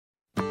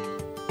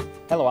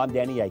Hello, I'm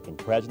Danny Aiken,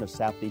 President of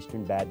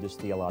Southeastern Baptist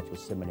Theological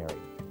Seminary.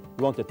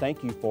 We want to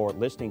thank you for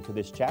listening to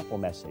this chapel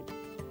message.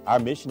 Our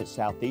mission at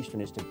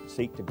Southeastern is to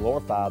seek to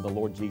glorify the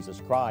Lord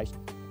Jesus Christ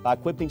by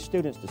equipping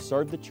students to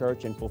serve the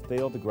church and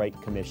fulfill the Great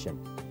Commission.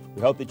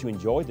 We hope that you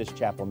enjoy this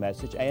chapel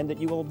message and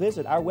that you will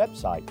visit our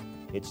website.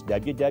 It's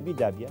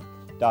www.sebts.edu.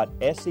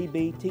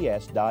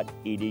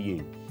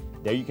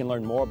 There you can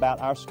learn more about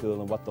our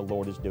school and what the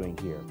Lord is doing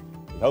here.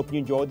 We hope you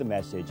enjoyed the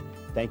message.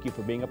 Thank you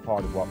for being a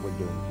part of what we're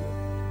doing here.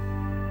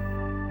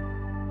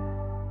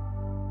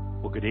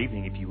 Well, good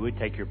evening. If you would,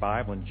 take your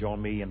Bible and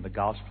join me in the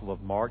Gospel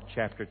of Mark,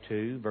 chapter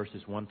 2,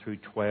 verses 1 through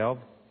 12.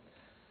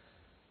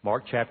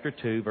 Mark, chapter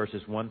 2,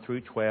 verses 1 through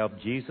 12.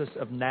 Jesus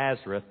of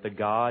Nazareth, the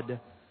God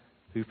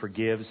who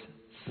forgives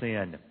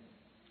sin.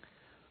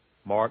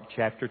 Mark,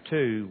 chapter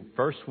 2,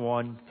 verse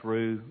 1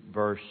 through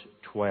verse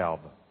 12.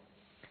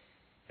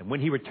 And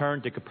when he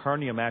returned to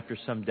Capernaum after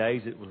some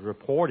days, it was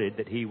reported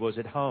that he was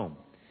at home.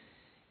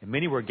 And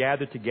many were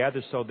gathered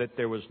together so that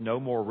there was no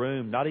more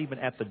room, not even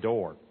at the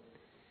door.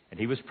 And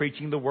he was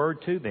preaching the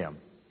word to them.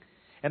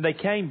 And they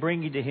came,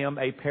 bringing to him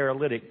a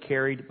paralytic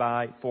carried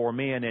by 4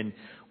 men. And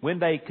when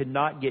they could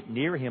not get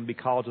near him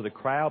because of the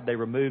crowd, they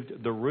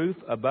removed the roof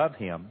above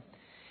him.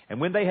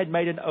 And when they had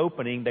made an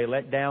opening, they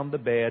let down the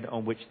bed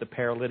on which the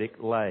paralytic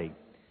lay.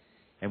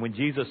 And when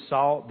Jesus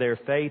saw their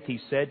faith, he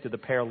said to the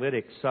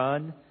paralytic,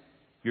 "Son,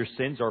 your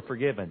sins are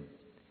forgiven."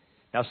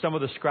 Now some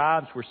of the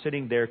scribes were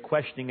sitting there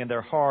questioning in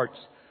their hearts,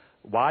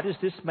 "Why does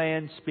this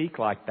man speak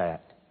like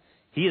that?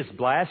 He is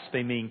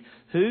blaspheming.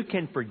 Who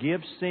can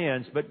forgive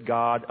sins but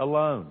God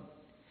alone?"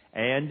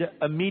 And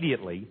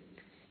immediately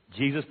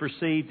Jesus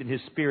perceived in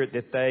his spirit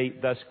that they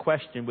thus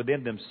questioned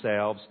within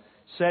themselves,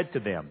 said to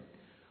them,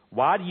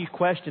 "Why do you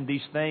question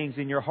these things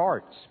in your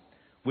hearts?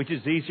 Which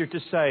is easier to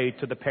say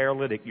to the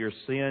paralytic, 'Your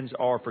sins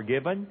are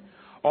forgiven,'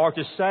 or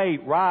to say,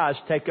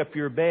 'Rise, take up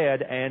your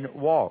bed and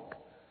walk'?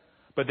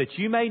 But that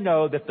you may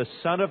know that the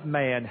Son of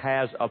Man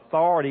has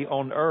authority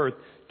on earth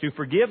to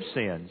forgive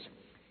sins,"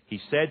 he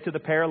said to the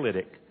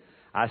paralytic,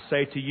 "I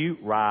say to you,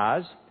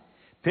 rise,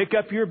 pick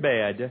up your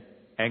bed,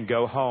 and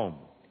go home."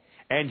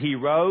 And he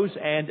rose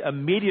and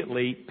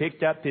immediately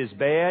picked up his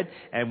bed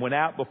and went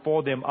out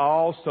before them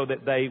all, so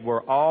that they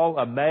were all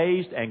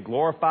amazed and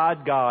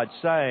glorified God,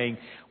 saying,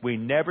 "We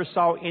never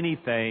saw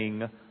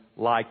anything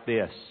like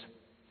this."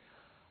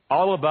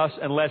 All of us,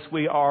 unless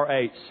we are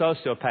a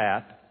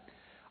sociopath,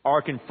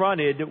 are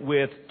confronted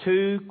with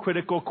two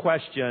critical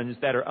questions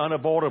that are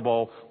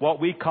unavoidable, what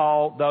we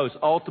call those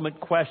ultimate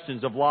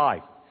questions of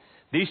life.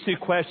 These two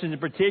questions in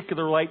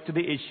particular relate to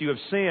the issue of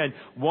sin.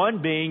 One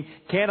being,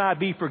 can I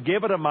be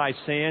forgiven of my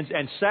sins?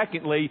 And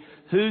secondly,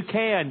 who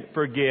can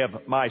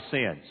forgive my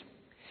sins?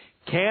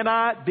 Can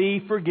I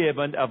be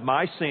forgiven of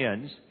my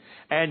sins?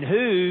 And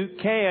who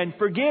can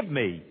forgive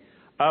me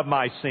of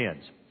my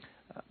sins?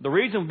 The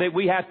reason that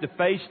we have to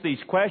face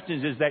these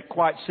questions is that,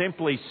 quite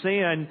simply,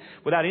 sin,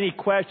 without any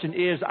question,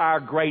 is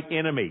our great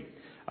enemy.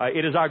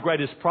 It is our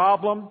greatest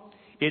problem.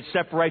 It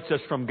separates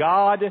us from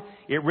God.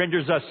 It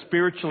renders us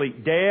spiritually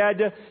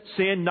dead.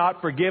 Sin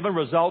not forgiven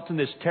results in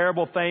this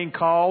terrible thing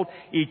called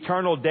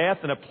eternal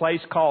death in a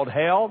place called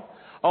hell.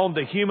 On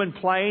the human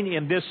plane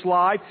in this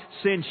life,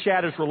 sin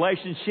shatters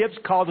relationships,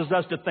 causes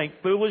us to think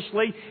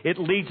foolishly. It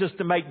leads us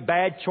to make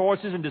bad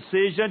choices and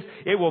decisions.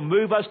 It will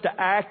move us to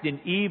act in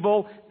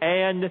evil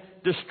and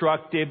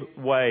destructive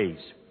ways.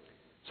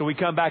 So we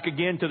come back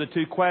again to the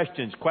two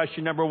questions.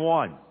 Question number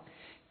 1,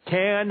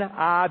 can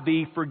I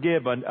be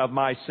forgiven of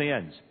my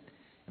sins?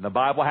 And the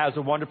Bible has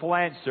a wonderful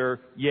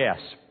answer, yes.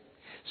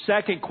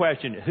 Second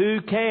question,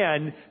 who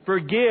can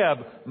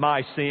forgive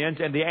my sins?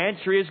 And the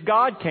answer is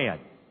God can.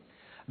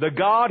 The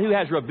God who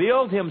has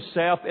revealed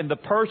himself in the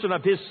person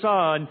of his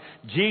Son,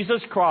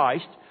 Jesus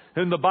Christ,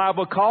 whom the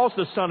Bible calls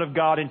the Son of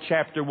God in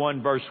chapter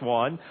 1, verse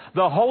 1,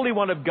 the Holy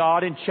One of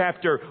God in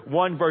chapter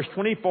 1, verse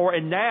 24,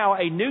 and now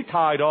a new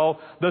title,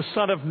 the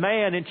Son of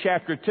Man in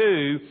chapter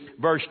 2,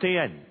 verse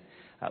 10.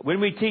 When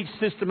we teach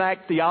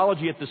systematic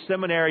theology at the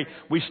seminary,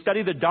 we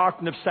study the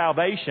doctrine of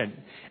salvation.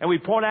 And we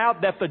point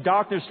out that the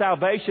doctrine of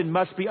salvation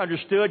must be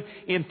understood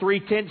in 3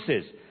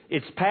 tenses.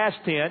 It's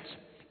past tense,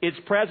 it's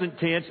present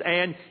tense,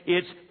 and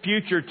it's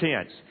future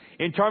tense.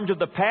 In terms of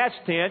the past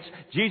tense,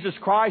 Jesus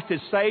Christ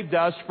has saved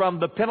us from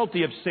the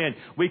penalty of sin.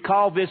 We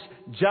call this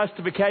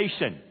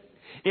justification.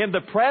 In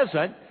the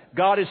present,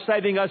 God is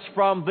saving us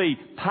from the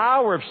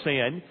power of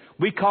sin.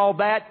 We call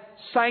that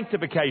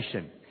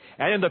sanctification.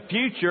 And in the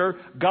future,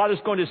 God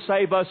is going to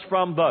save us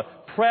from the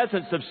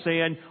presence of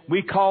sin.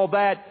 We call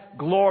that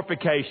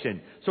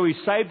glorification. So He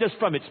saved us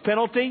from its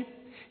penalty.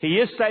 He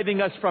is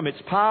saving us from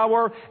its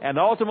power, and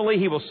ultimately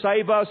He will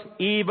save us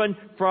even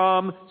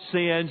from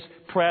sin's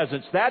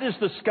presence. That is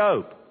the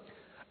scope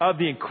of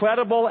the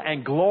incredible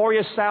and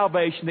glorious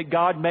salvation that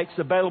God makes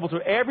available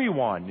to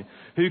everyone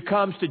who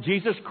comes to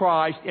Jesus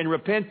Christ in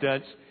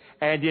repentance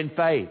and in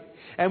faith.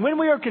 And when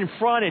we are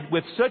confronted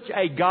with such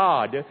a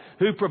God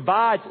who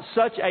provides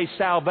such a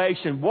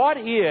salvation, what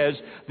is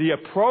the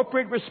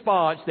appropriate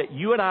response that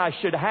you and I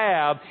should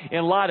have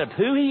in light of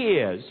who He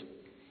is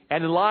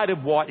and in light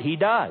of what He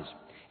does?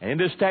 And in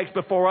this text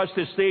before us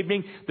this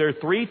evening, there are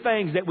three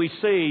things that we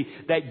see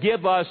that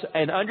give us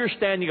an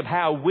understanding of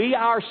how we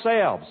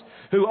ourselves,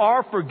 who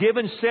are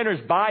forgiven sinners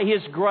by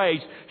His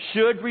grace,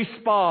 should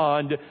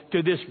respond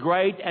to this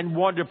great and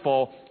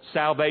wonderful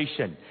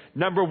salvation.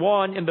 Number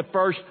one, in the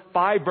first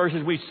 5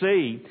 verses we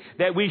see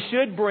that we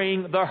should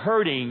bring the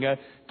hurting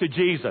to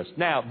Jesus.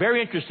 Now,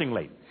 very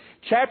interestingly,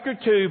 chapter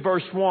 2,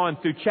 verse 1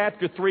 through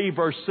chapter 3,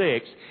 verse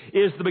 6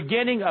 is the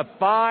beginning of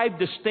 5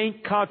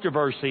 distinct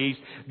controversies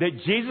that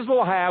Jesus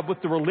will have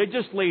with the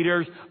religious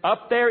leaders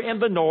up there in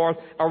the north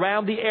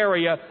around the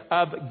area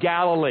of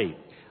Galilee.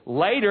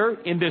 Later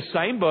in this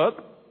same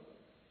book,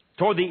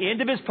 toward the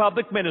end of His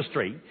public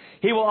ministry,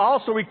 He will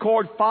also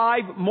record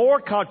 5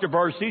 more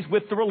controversies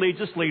with the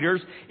religious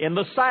leaders in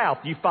the south.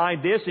 You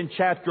find this in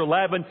chapter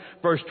 11,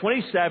 verse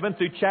 27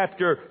 through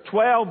chapter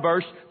 12,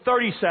 verse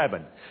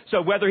 37.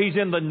 So whether He's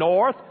in the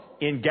north,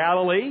 in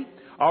Galilee,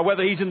 or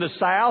whether He's in the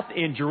south,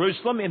 in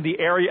Jerusalem, in the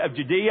area of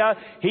Judea,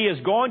 He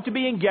is going to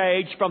be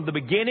engaged from the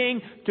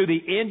beginning to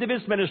the end of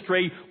His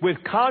ministry with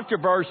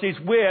controversies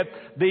with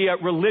the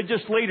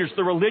religious leaders,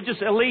 the religious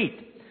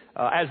elite.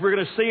 As we're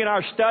going to see in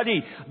our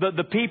study,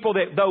 the people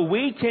that, though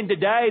we tend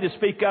today to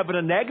speak of in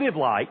a negative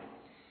light,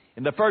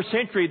 in the first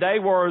century they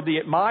were the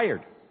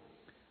admired.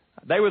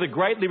 They were the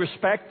greatly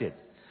respected.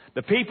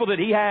 The people that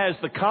He has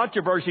the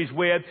controversies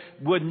with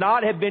would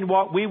not have been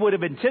what we would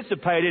have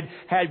anticipated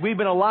had we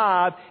been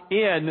alive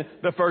in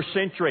the first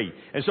century.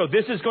 And so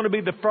this is going to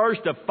be the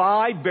first of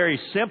 5 very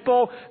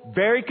simple,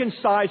 very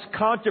concise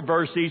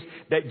controversies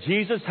that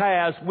Jesus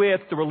has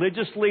with the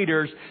religious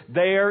leaders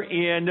there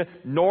in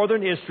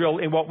northern Israel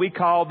in what we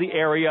call the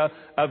area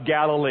of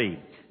Galilee.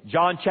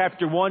 John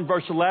chapter 1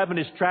 verse 11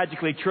 is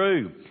tragically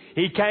true.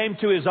 He came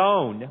to His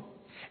own,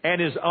 and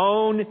His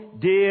own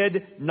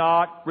did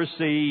not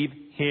receive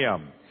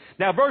Him.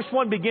 Now, verse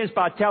 1 begins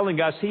by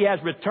telling us He has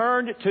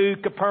returned to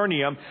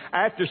Capernaum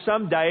after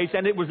some days,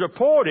 and it was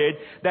reported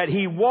that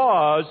He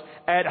was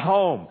at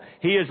home.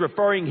 He is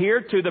referring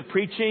here to the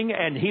preaching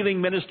and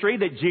healing ministry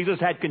that Jesus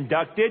had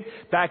conducted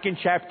back in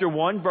chapter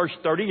 1, verse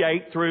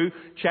 38 through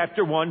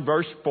chapter 1,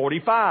 verse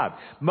 45.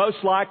 Most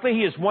likely,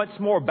 He is once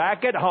more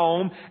back at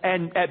home,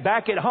 and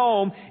back at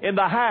home in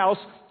the house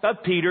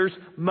of Peter's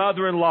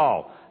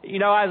mother-in-law. You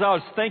know, as I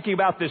was thinking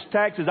about this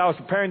text, as I was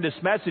preparing this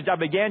message, I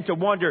began to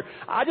wonder,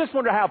 I just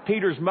wonder how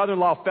Peter's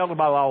mother-in-law felt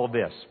about all of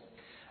this.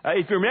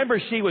 If you remember,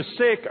 she was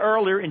sick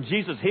earlier and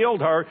Jesus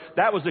healed her.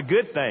 That was a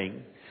good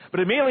thing. But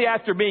immediately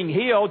after being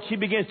healed, she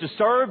begins to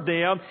serve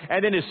them.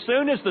 And then as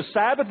soon as the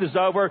Sabbath is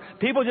over,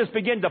 people just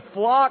begin to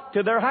flock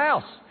to their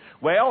house.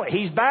 Well,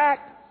 He's back.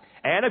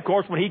 And of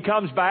course, when He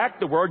comes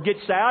back, the word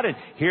gets out and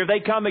here they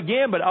come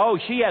again. But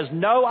she has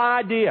no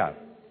idea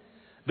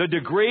the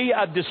degree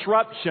of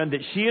disruption that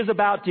she is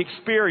about to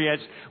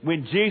experience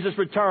when Jesus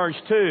returns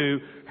to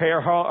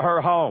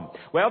her home.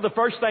 Well, the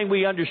first thing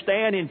we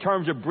understand in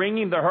terms of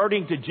bringing the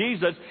hurting to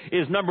Jesus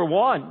is, number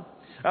one,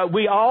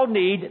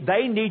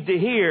 they need to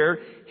hear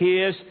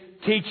His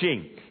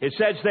teaching. It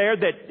says there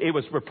that it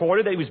was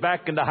reported that He was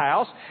back in the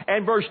house.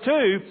 And verse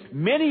 2,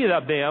 many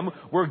of them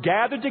were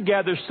gathered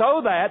together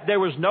so that there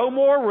was no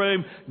more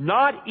room,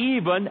 not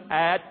even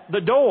at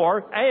the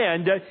door,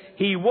 and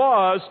He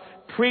was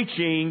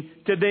preaching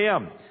to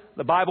them.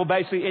 The Bible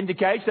basically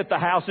indicates that the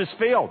house is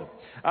filled.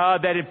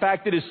 That in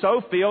fact it is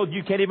so filled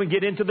you can't even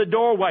get into the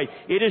doorway.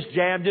 It is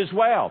jammed as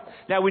well.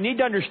 Now we need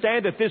to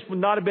understand that this would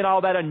not have been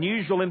all that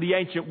unusual in the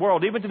ancient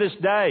world. Even to this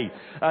day,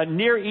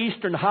 Near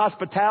Eastern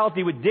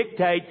hospitality would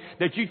dictate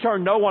that you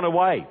turn no one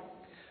away.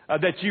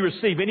 That you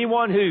receive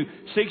anyone who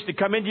seeks to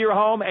come into your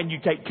home and you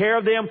take care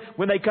of them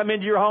when they come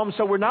into your home.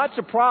 So we're not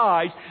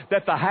surprised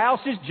that the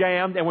house is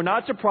jammed, and we're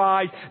not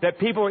surprised that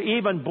people are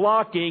even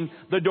blocking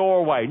the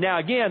doorway. Now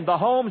again, the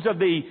homes of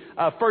the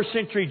first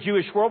century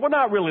Jewish world were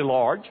not really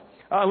large.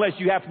 Unless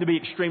you happen to be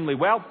extremely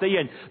wealthy.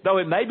 And though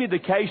it may be the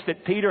case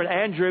that Peter and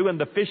Andrew and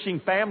the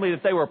fishing family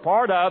that they were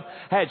part of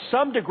had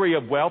some degree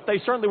of wealth,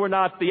 they certainly were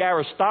not the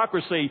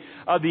aristocracy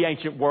of the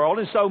ancient world.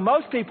 And so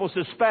most people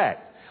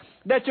suspect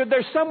that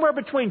there's somewhere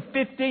between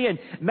 50 and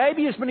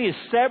maybe as many as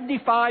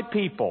 75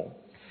 people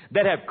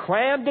that have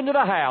crammed into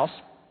the house,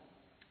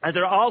 and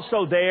they're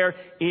also there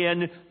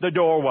in the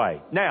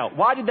doorway. Now,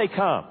 why did they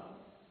come?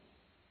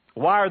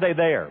 Why are they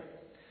there?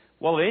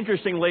 Well,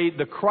 interestingly,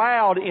 the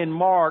crowd in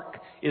Mark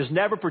is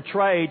never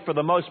portrayed for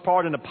the most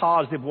part in a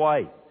positive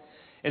way.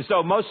 And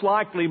so most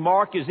likely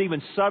Mark is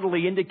even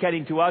subtly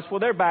indicating to us,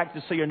 well, they're back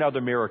to see another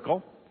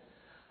miracle.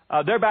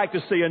 They're back to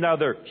see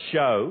another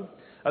show.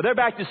 They're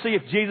back to see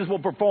if Jesus will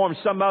perform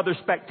some other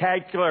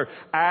spectacular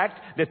act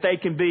that they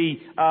can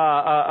be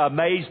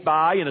amazed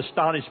by and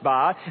astonished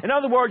by. In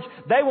other words,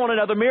 they want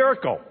another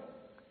miracle.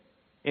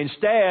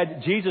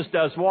 Instead, Jesus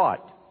does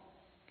what?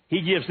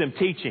 He gives them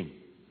teaching.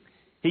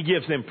 He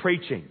gives them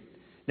preaching.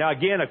 Now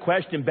again, a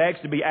question begs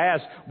to be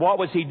asked, what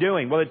was He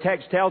doing? Well, the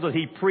text tells us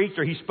He preached,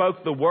 or He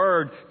spoke the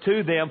word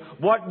to them.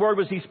 What word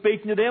was He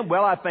speaking to them?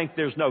 Well, I think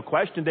there's no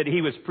question that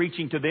He was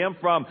preaching to them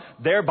from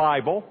their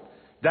Bible,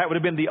 That would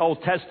have been the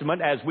Old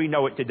Testament as we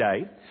know it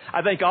today.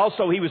 I think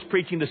also he was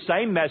preaching the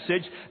same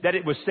message that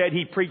it was said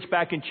he preached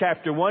back in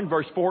chapter 1,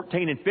 verse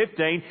 14 and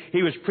 15.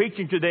 He was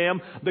preaching to them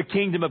the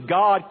kingdom of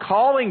God,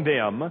 calling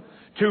them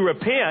to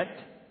repent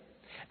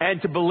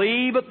and to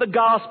believe the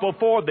gospel,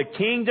 for the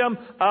kingdom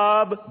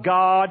of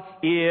God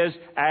is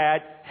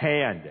at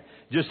hand.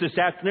 Just this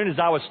afternoon, as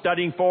I was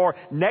studying for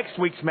next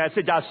week's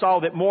message, I saw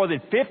that more than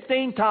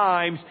 15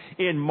 times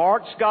in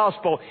Mark's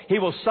gospel, he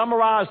will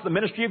summarize the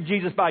ministry of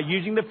Jesus by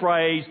using the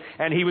phrase,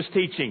 and he was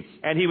teaching,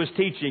 and he was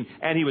teaching,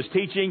 and he was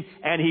teaching,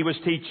 and he was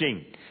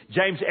teaching.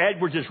 James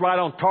Edwards is right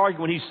on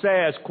target when he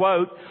says,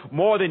 quote,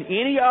 more than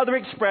any other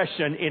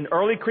expression in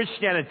early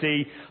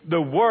Christianity,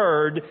 the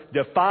Word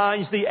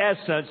defines the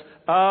essence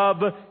of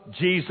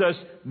Jesus'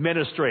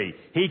 ministry.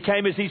 He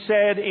came, as he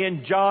said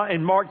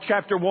in Mark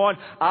chapter 1,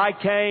 I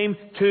came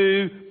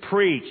to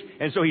preach.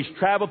 And so he's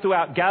traveled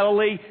throughout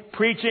Galilee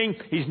preaching.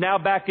 He's now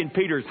back in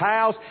Peter's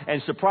house.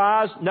 And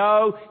surprise,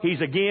 no,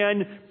 he's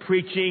again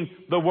preaching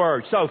the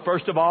Word. So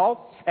first of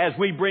all, as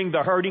we bring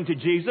the hurting to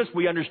Jesus,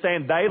 we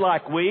understand they,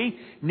 like we,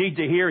 need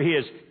to hear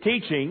His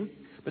teaching.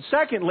 But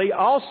secondly,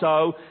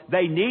 also,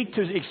 they need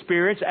to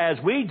experience, as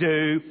we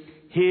do,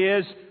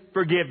 His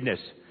forgiveness.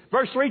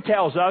 Verse 3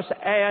 tells us,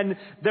 and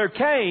there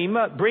came,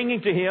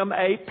 bringing to Him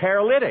a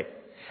paralytic.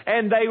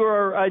 And they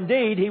were,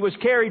 indeed, he was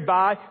carried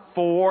by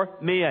 4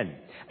 men.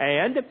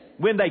 And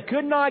when they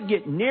could not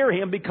get near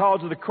him because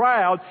of the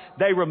crowd,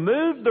 they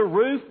removed the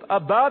roof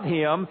above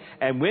him,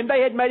 and when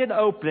they had made an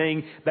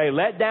opening, they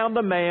let down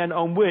the man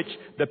on which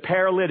the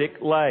paralytic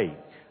lay.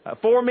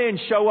 4 men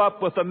show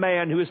up with a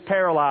man who is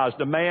paralyzed,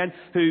 a man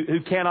who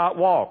cannot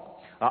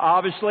walk.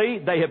 Obviously,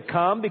 they have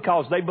come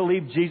because they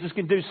believe Jesus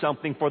can do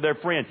something for their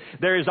friend.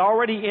 There is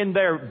already in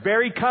their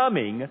very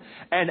coming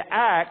an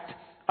act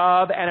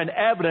of and an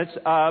evidence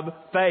of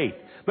faith.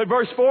 But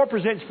verse 4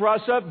 presents for us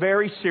a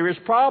very serious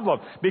problem.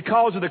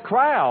 Because of the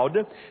crowd,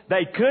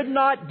 they could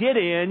not get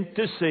in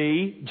to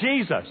see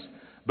Jesus.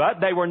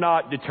 But they were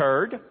not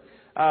deterred.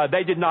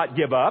 They did not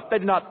give up. They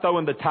did not throw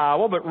in the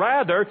towel, but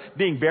rather,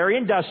 being very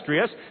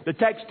industrious, the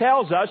text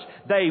tells us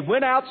they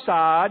went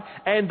outside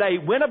and they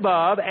went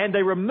above and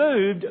they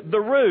removed the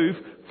roof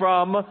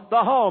from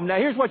the home. Now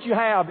here's what you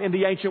have in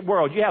the ancient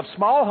world. You have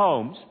small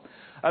homes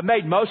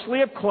made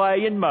mostly of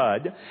clay and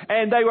mud,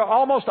 and they were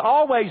almost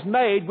always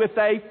made with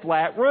a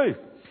flat roof.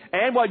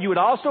 And what you would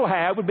also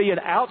have would be an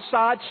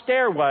outside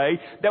stairway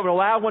that would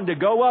allow one to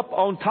go up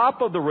on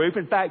top of the roof.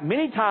 In fact,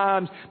 many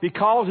times,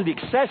 because of the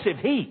excessive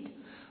heat,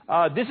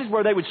 this is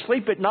where they would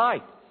sleep at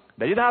night.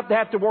 They didn't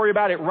have to worry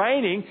about it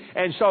raining,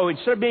 and so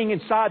instead of being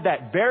inside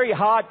that very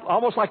hot,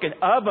 almost like an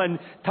oven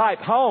type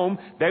home,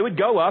 they would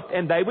go up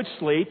and they would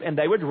sleep and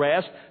they would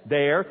rest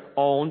there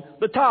on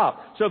the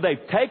top. So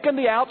they've taken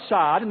the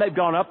outside and they've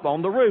gone up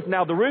on the roof.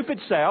 Now the roof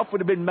itself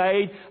would have been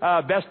made,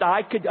 best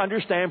I could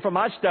understand from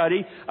my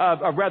study,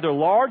 of rather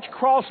large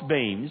cross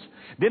beams.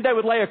 Then they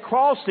would lay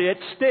across it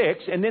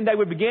sticks, and then they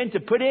would begin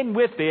to put in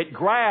with it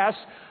grass,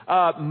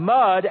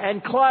 mud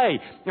and clay.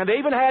 And they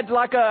even had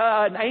like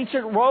an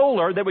ancient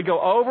roller that would go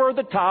over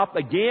the top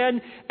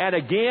again and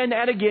again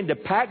and again to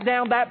pack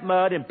down that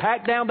mud and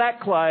pack down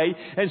that clay.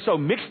 And so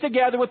mixed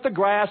together with the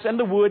grass and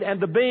the wood and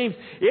the beams,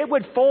 it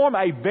would form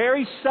a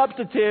very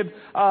substantive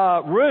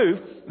roof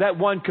that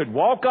one could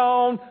walk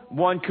on,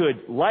 one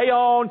could lay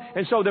on.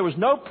 And so there was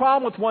no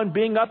problem with one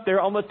being up there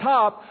on the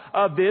top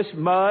of this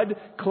mud,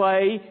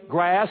 clay,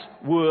 grass,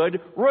 wood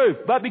roof.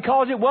 But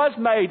because it was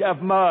made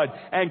of mud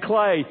and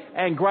clay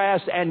and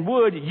grass and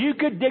wood, you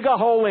could dig a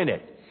hole in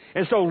it.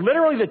 And so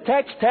literally the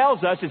text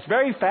tells us, it's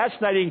very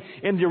fascinating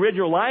in the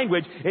original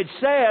language, it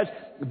says,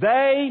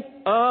 they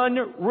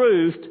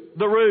unroofed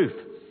the roof.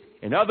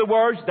 In other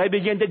words, they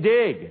began to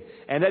dig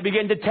and they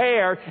began to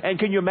tear. And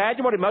can you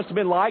imagine what it must have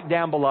been like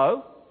down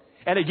below?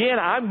 And again,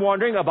 I'm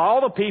wondering, of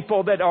all the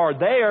people that are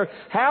there,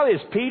 how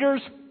is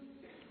Peter's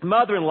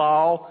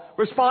mother-in-law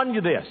responding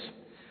to this?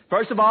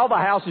 First of all, the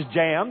house is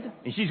jammed,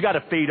 and she's got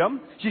to feed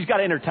them. She's got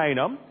to entertain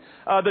them.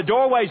 The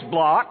doorway's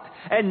blocked,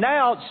 and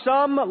now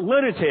some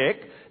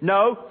lunatic,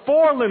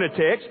 4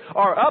 lunatics,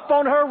 are up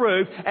on her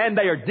roof, and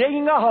they are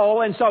digging a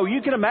hole. And so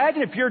you can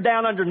imagine if you're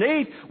down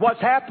underneath,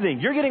 what's happening.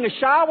 You're getting a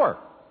shower,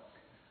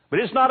 but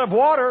it's not of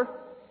water.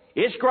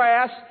 It's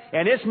grass,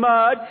 and it's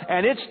mud,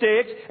 and it's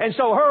sticks. And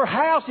so her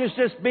house is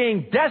just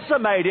being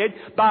decimated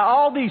by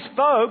all these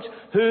folks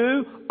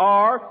who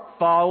are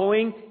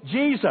following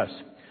Jesus.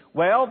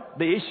 Well,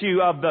 the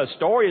issue of the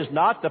story is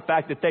not the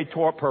fact that they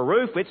tore up her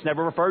roof. It's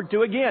never referred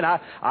to again.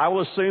 I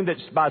will assume that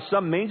by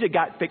some means it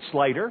got fixed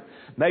later.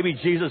 Maybe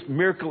Jesus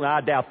miracle,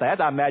 I doubt that.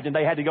 I imagine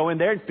they had to go in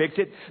there and fix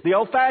it the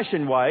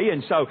old-fashioned way.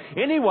 And so,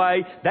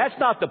 anyway, that's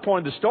not the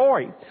point of the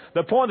story.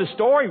 The point of the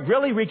story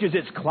really reaches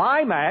its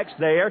climax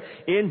there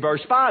in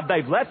verse 5.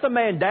 They've let the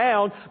man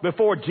down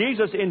before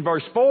Jesus in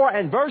verse 4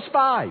 and verse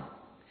 5.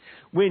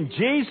 When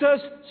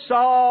Jesus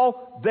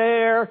saw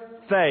their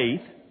faith,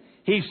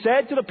 He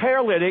said to the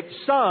paralytic,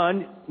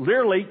 son,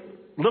 literally,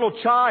 little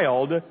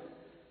child,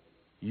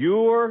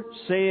 your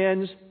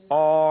sins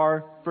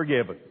are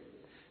forgiven.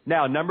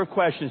 Now, a number of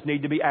questions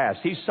need to be asked.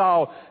 He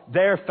saw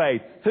their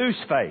faith. Whose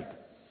faith?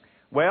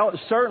 Well,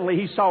 certainly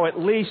he saw at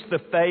least the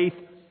faith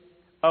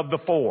of the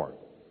four.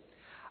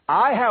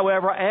 I,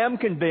 however, am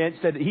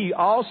convinced that he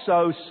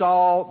also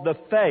saw the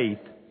faith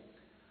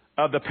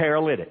of the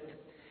paralytic.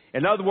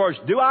 In other words,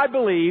 do I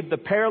believe the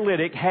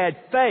paralytic had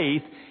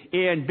faith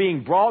in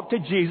being brought to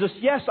Jesus?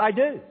 Yes, I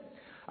do.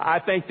 I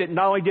think that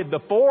not only did the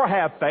four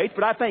have faith,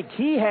 but I think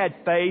he had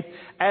faith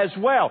as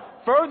well.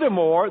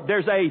 Furthermore,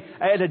 there's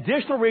an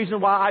additional reason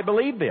why I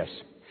believe this.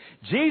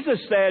 Jesus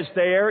says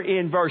there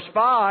in verse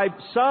 5,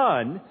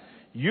 "Son,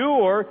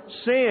 your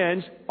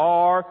sins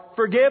are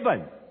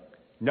forgiven."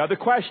 Another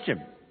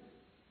question.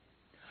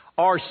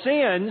 Are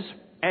sins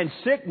and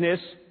sickness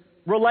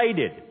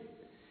related?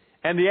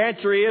 And the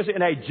answer is,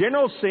 in a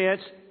general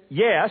sense,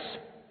 yes.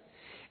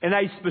 In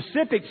a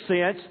specific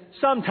sense,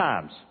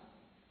 sometimes.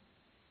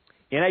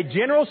 In a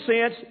general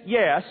sense,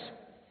 yes.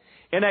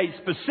 In a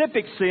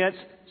specific sense,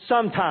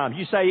 sometimes.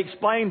 You say,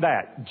 explain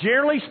that.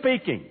 Generally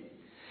speaking,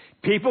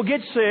 people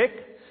get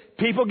sick,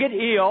 people get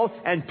ill,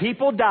 and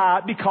people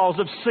die because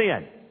of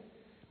sin.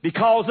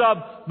 Because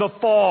of the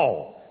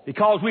fall.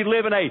 Because we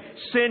live in a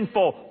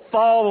sinful,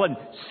 fallen,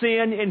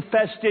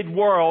 sin-infested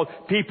world,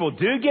 people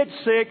do get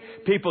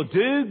sick, people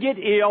do get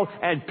ill,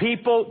 and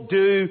people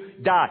do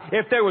die.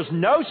 If there was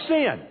no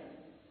sin,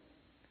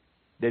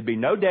 there'd be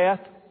no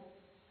death,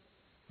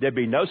 there'd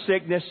be no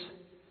sickness,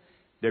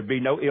 there'd be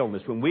no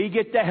illness. When we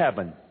get to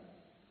heaven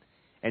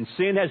and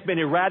sin has been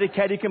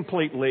eradicated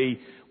completely,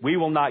 we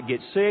will not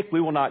get sick,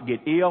 we will not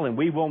get ill, and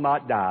we will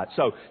not die.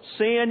 So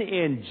sin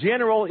in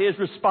general is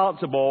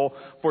responsible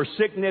for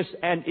sickness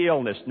and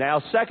illness. Now,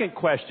 second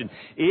question,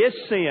 is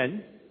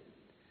sin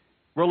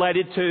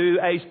related to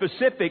a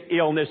specific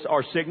illness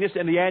or sickness?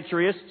 And the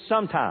answer is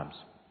sometimes.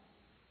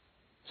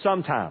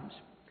 Sometimes.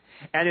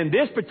 And in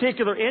this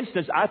particular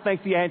instance, I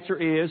think the answer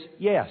is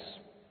yes.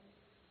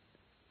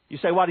 You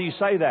say, why do you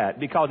say that?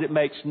 Because it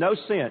makes no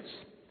sense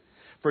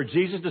for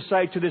Jesus to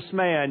say to this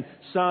man,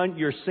 "Son,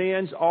 your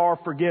sins are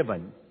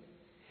forgiven,"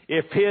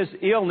 if his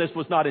illness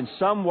was not in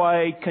some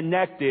way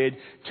connected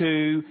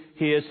to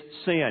his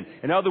sin.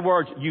 In other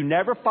words, you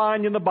never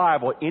find in the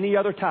Bible any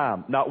other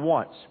time, not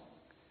once,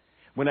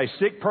 when a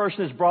sick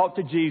person is brought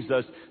to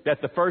Jesus,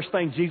 that the first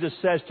thing Jesus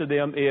says to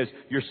them is,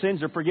 "Your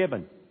sins are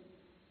forgiven."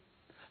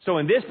 So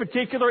in this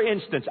particular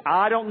instance,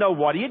 I don't know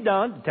what he had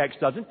done. The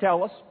text doesn't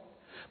tell us.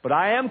 But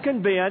I am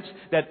convinced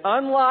that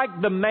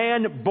unlike the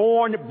man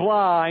born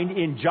blind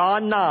in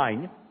John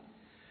 9,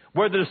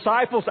 where the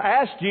disciples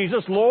asked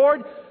Jesus,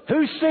 "Lord,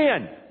 who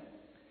sinned?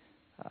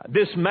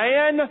 This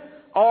man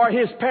or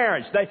his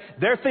parents?"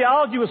 Their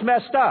theology was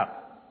messed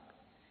up.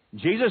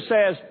 Jesus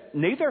says,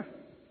 neither.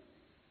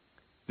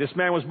 This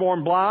man was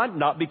born blind,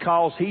 not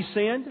because he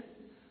sinned.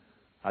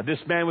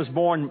 This man was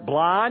born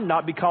blind,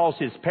 not because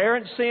his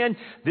parents sinned.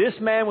 This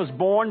man was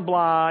born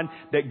blind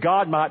that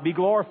God might be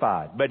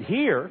glorified. But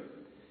here,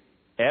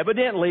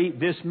 evidently,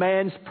 this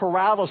man's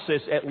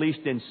paralysis, at least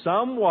in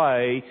some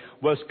way,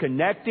 was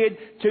connected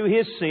to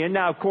his sin.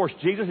 Now, of course,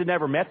 Jesus had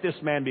never met this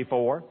man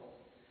before.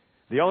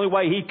 The only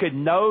way he could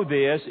know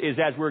this is,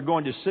 as we're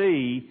going to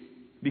see,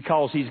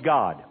 because he's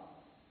God.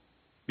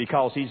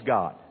 Because he's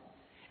God.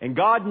 And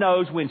God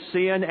knows when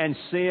sin and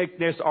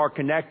sickness are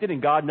connected,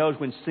 and God knows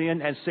when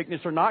sin and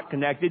sickness are not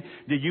connected.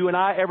 Do you and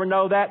I ever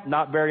know that?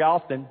 Not very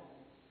often.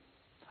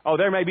 Oh,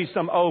 there may be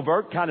some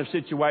overt kind of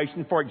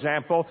situation. For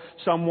example,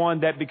 someone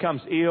that becomes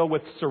ill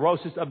with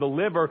cirrhosis of the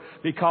liver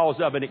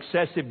because of an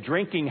excessive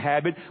drinking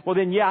habit. Well,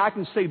 then, yeah, I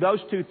can see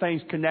those two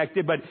things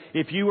connected. But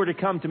if you were to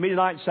come to me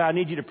tonight and say, "I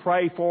need you to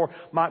pray for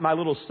my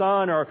little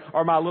son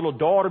or my little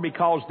daughter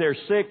because they're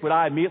sick," would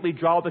I immediately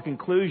draw the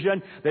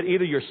conclusion that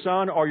either your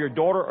son or your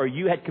daughter or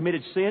you had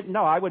committed sin?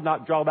 No, I would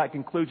not draw that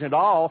conclusion at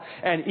all.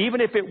 And even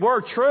if it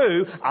were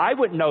true, I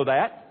wouldn't know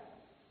that.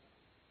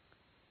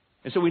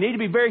 And so we need to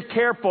be very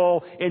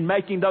careful in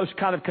making those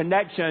kind of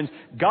connections.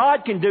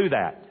 God can do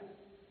that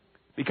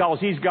because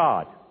He's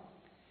God.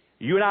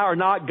 You and I are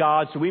not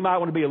God, so we might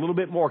want to be a little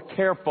bit more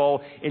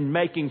careful in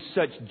making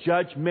such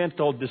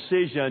judgmental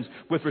decisions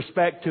with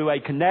respect to a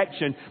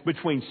connection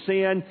between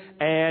sin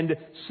and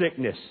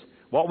sickness.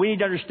 What we need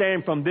to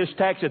understand from this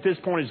text at this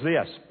point is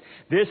this.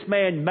 This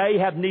man may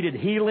have needed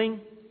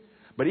healing,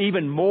 but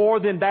even more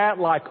than that,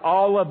 like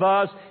all of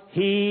us,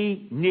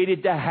 he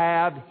needed to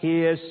have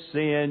his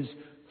sins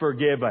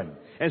forgiven.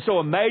 And so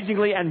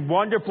amazingly and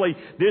wonderfully,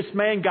 this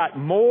man got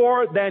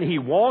more than he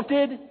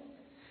wanted.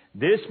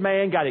 This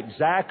man got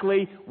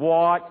exactly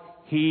what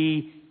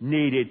he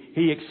needed.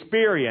 He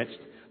experienced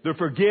the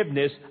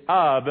forgiveness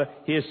of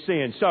his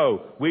sins.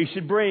 So we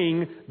should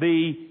bring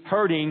the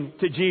hurting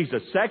to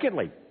Jesus.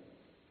 Secondly,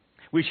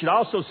 we should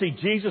also see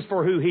Jesus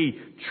for who He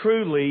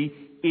truly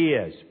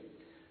is.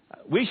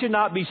 We should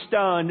not be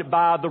stunned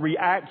by the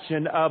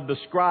reaction of the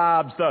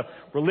scribes, the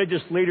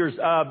religious leaders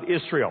of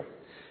Israel.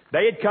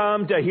 They had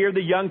come to hear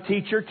the young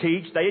teacher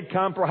teach. They had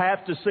come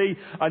perhaps to see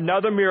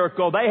another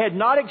miracle. They had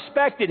not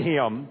expected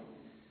him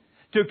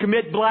to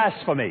commit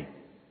blasphemy.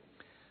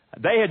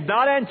 They had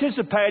not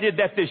anticipated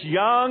that this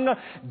young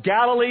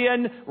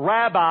Galilean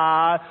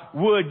rabbi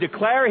would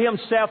declare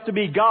himself to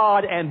be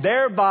God and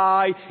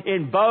thereby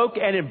invoke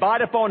and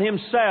invite upon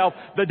himself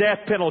the death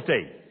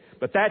penalty.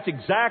 But that's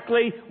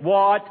exactly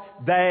what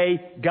they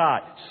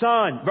got.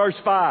 Son, verse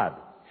 5,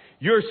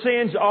 your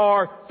sins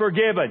are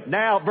forgiven.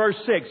 Now, verse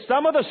 6,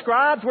 some of the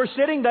scribes were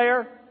sitting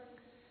there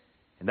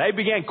and they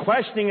began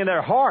questioning in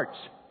their hearts,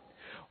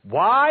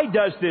 why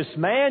does this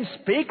man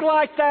speak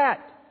like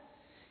that?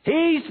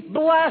 He's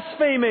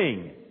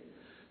blaspheming.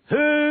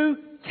 Who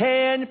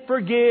can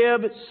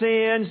forgive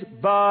sins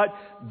but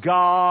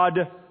God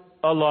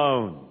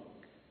alone?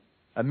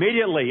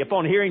 Immediately,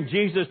 upon hearing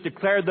Jesus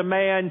declare the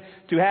man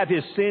to have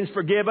his sins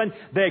forgiven,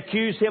 they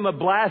accused him of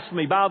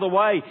blasphemy. By the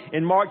way,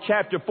 in Mark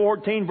chapter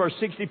 14, verse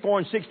 64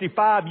 and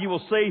 65, you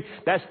will see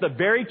that's the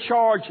very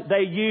charge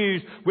they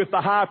used with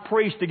the high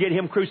priest to get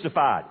him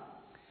crucified.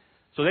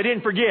 So they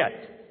didn't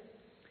forget.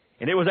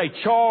 And it was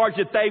a charge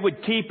that they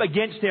would keep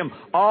against him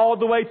all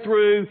the way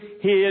through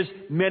his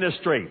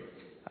ministry.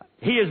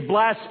 He is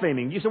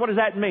blaspheming. You say, what does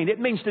that mean? It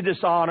means to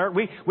dishonor.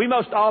 We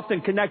most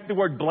often connect the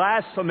word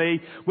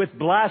blasphemy with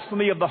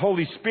blasphemy of the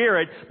Holy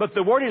Spirit, but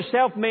the word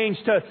itself means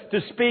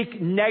to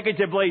speak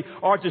negatively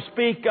or to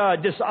speak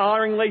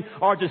dishonoringly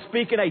or to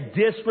speak in a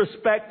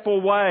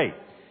disrespectful way.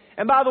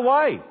 And by the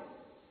way,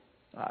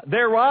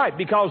 they're right,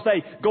 because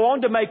they go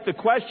on to make the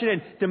question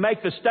and to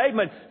make the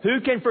statement,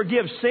 who can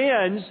forgive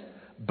sins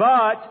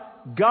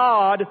but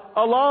God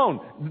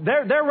alone?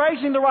 They're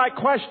raising the right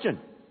question.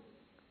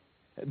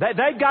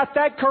 They got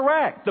that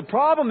correct. The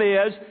problem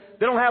is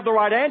they don't have the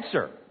right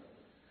answer.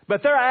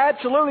 But they're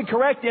absolutely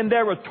correct in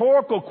their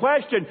rhetorical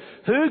question,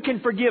 who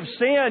can forgive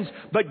sins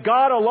but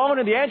God alone?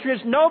 And the answer is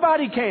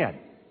nobody can.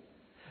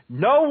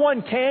 No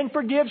one can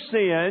forgive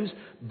sins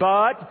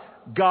but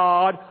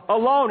God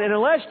alone. And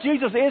unless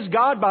Jesus is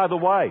God, by the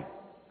way,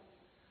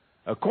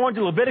 according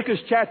to Leviticus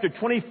chapter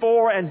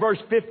 24 and verse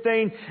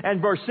 15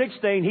 and verse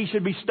 16, he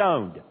should be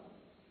stoned.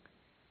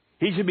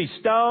 He should be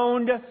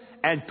stoned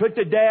and put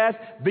to death,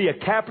 be a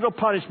capital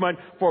punishment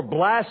for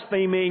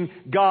blaspheming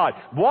God.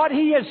 What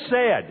he has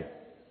said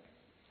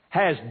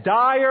has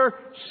dire,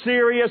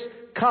 serious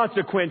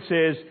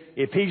consequences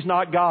if he's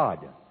not God.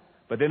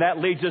 But then that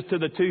leads us to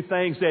the two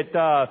things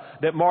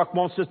that Mark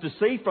wants us to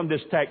see from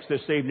this text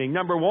this evening.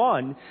 Number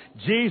one,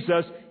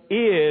 Jesus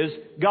is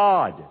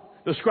God.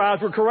 The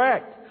scribes were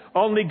correct.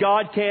 Only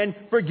God can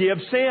forgive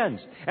sins.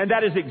 And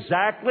that is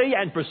exactly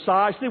and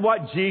precisely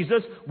what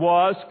Jesus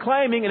was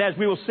claiming. And as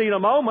we will see in a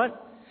moment,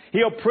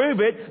 He'll prove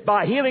it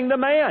by healing the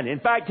man. In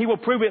fact, He will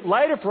prove it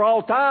later for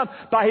all time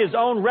by His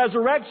own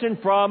resurrection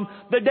from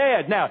the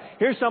dead. Now,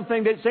 here's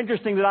something that's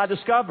interesting that I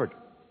discovered.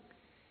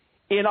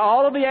 In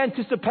all of the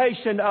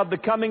anticipation of the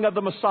coming of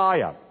the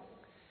Messiah,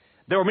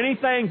 there were many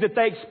things that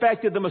they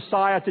expected the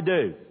Messiah to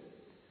do.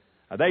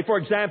 They, for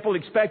example,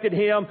 expected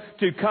Him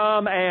to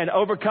come and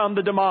overcome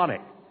the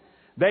demonic.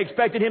 They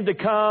expected Him to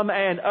come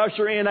and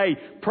usher in a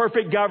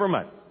perfect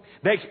government.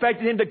 They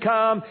expected Him to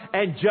come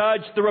and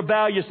judge the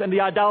rebellious and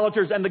the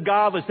idolaters and the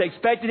godless. They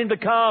expected Him to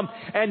come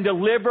and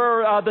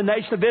deliver the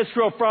nation of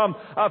Israel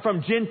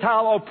from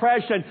Gentile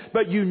oppression.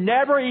 But you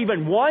never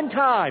even one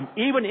time,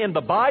 even in the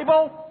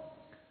Bible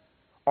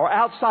or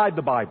outside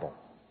the Bible,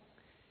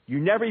 you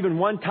never even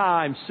one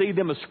time see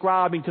them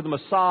ascribing to the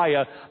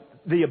Messiah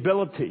the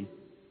ability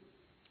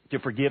to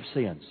forgive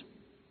sins.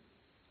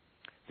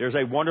 There's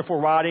a wonderful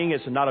writing,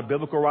 it's not a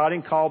biblical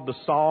writing, called the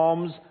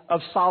Psalms of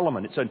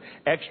Solomon. It's an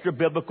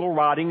extra-biblical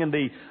writing in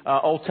the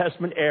Old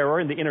Testament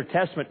era, in the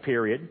Intertestament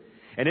period.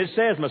 And it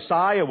says,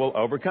 Messiah will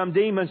overcome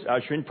demons,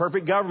 usher in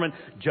perfect government,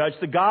 judge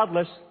the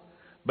godless,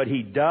 but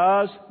He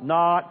does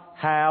not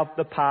have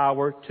the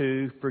power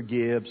to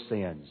forgive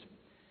sins.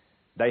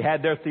 They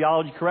had their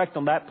theology correct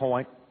on that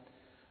point.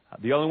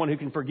 The only one who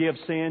can forgive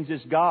sins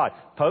is God.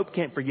 Pope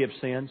can't forgive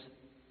sins.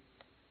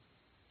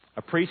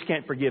 A priest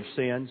can't forgive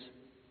sins.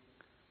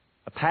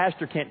 A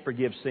pastor can't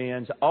forgive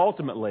sins.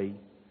 Ultimately,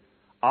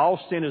 all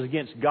sin is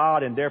against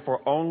God, and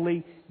therefore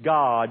only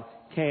God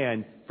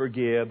can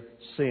forgive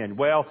sin.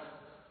 Well,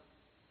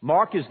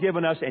 Mark has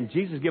given us, and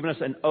Jesus has given us,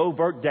 an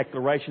overt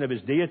declaration of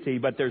His deity,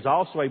 but there's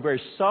also a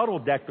very subtle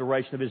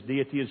declaration of His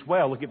deity as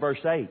well. Look at verse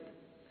 8.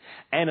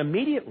 And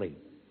immediately,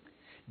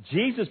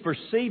 Jesus,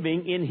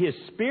 perceiving in His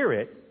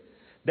spirit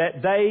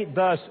that they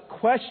thus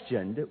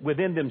questioned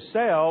within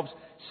themselves,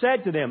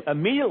 said to them,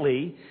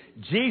 immediately,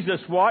 Jesus,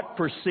 what?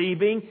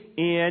 Perceiving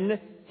in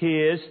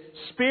His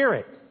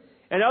spirit.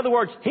 In other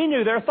words, He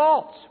knew their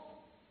thoughts.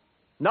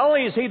 Not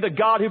only is He the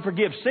God who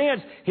forgives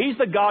sins, He's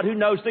the God who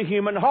knows the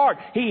human heart.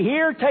 He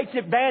here takes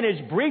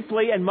advantage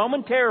briefly and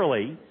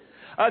momentarily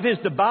of His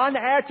divine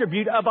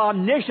attribute of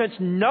omniscience,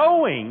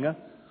 knowing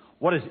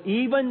what is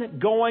even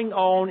going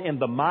on in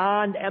the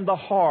mind and the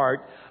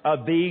heart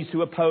of these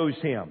who oppose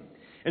Him.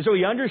 And so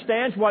He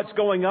understands what's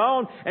going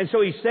on. And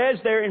so He says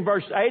there in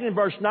verse 8 and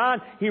verse 9,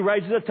 He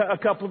raises a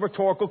couple of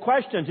rhetorical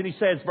questions. And He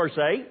says, verse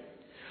 8,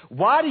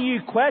 why do you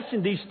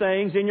question these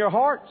things in your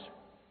hearts?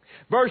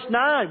 Verse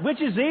 9,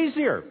 which is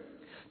easier,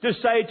 to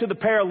say to the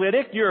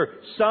paralytic, your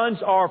sons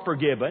are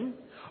forgiven,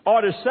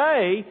 or to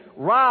say,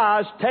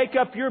 rise, take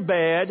up your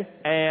bed,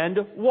 and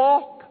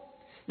walk.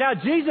 Now,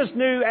 Jesus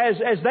knew,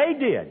 as they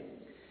did,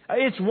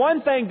 it's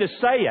one thing to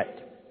say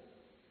it.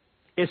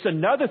 It's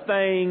another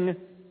thing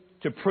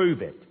to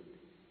prove it.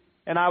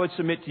 And I would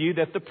submit to you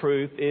that the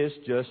proof is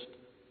just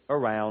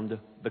around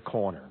the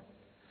corner.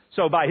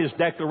 So by His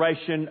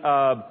declaration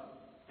of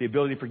the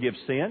ability to forgive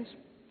sins,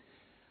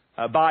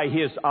 by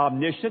His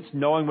omniscience,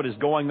 knowing what is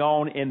going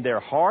on in their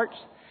hearts,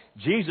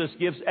 Jesus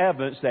gives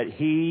evidence that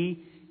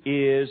He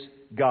is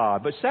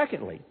God. But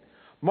secondly,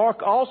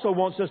 Mark also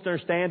wants us to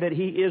understand that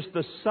He is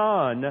the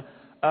Son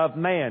of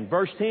Man.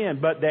 Verse 10,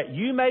 but that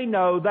you may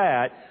know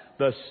that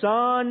the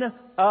Son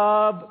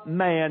of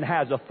Man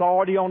has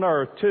authority on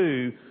earth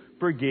to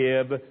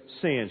forgive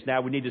sins.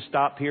 Now we need to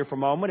stop here for a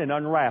moment and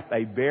unwrap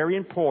a very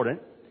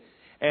important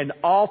and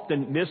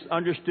often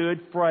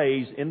misunderstood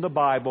phrase in the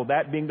Bible,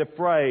 that being the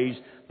phrase,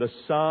 the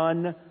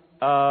Son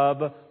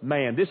of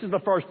Man. This is the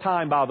first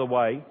time, by the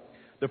way,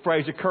 the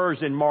phrase occurs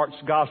in Mark's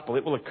Gospel.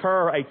 It will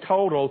occur a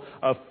total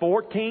of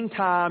 14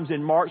 times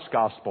in Mark's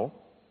Gospel,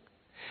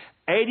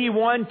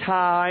 81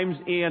 times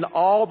in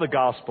all the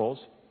Gospels,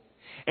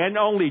 and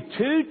only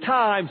 2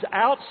 times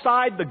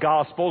outside the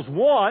Gospels,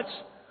 once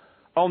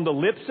on the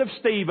lips of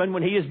Stephen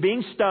when he is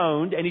being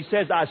stoned, and he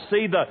says, I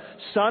see the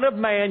Son of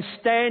Man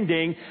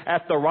standing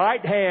at the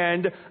right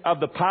hand of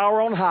the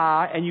power on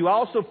high. And you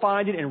also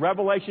find it in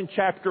Revelation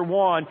chapter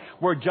 1,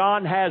 where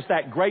John has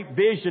that great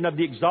vision of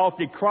the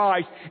exalted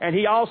Christ, and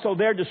he also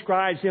there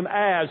describes Him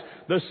as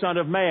the Son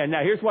of Man.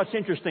 Now here's what's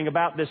interesting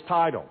about this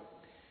title.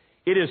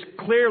 It is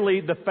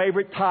clearly the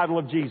favorite title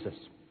of Jesus.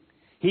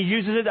 He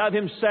uses it of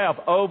Himself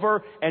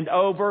over and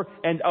over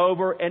and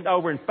over and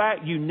over. In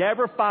fact, you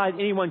never find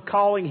anyone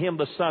calling Him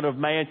the Son of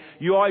Man.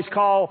 You always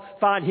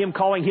find Him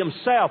calling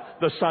Himself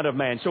the Son of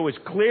Man. So it's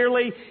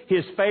clearly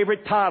His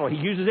favorite title. He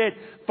uses it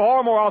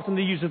far more often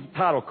than He uses the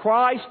title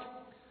Christ,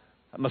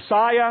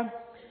 Messiah,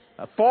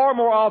 far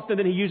more often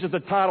than He uses the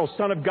title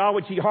Son of God,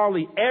 which He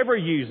hardly ever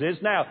uses.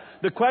 Now,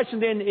 the question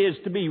then is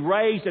to be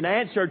raised and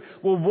answered,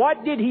 well,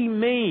 what did He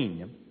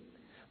mean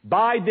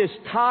by this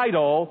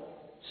title,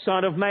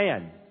 Son of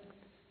Man?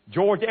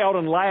 George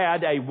Eldon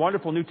Ladd, a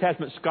wonderful New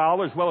Testament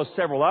scholar, as well as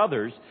several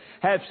others,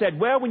 have said,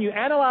 well, when you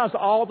analyze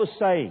all the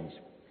sayings,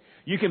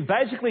 you can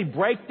basically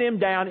break them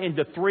down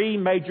into 3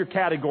 major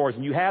categories,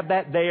 and you have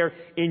that there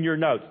in your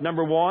notes.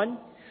 Number 1,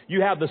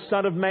 you have the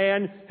Son of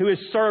Man who is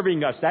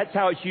serving us. That's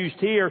how it's used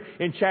here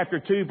in chapter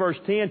 2, verse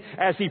 10,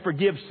 as He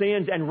forgives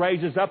sins and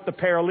raises up the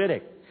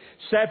paralytic.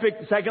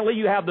 Secondly,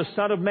 you have the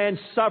Son of Man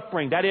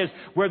suffering. That is,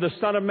 where the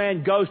Son of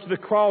Man goes to the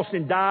cross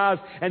and dies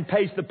and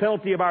pays the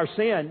penalty of our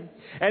sin.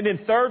 And then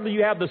thirdly,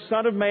 you have the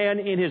Son of Man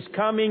in His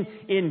coming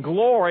in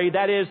glory.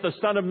 That is, the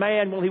Son of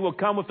Man, He will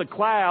come with the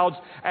clouds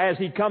as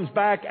He comes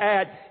back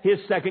at His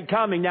second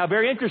coming. Now,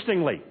 very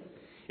interestingly,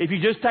 if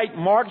you just take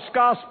Mark's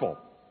Gospel,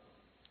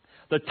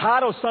 the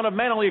title Son of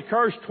Man only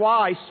occurs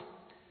twice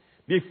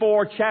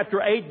before chapter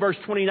 8, verse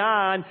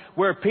 29,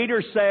 where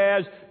Peter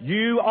says,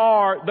 you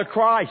are the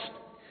Christ.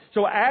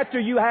 So after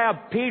you have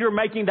Peter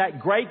making that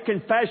great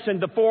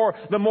confession,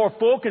 the more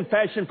full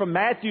confession from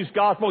Matthew's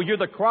Gospel, you're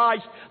the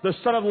Christ, the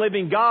Son of the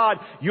living God,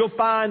 you'll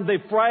find the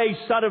phrase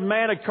Son of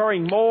Man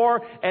occurring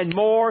more and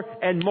more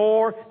and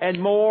more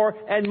and more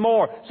and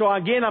more. So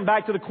again, I'm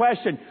back to the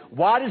question,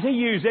 why does He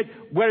use it?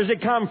 Where does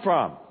it come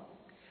from?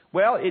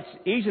 Well, it's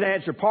easy to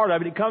answer part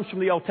of it. It comes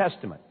from the Old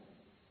Testament.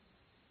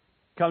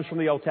 It comes from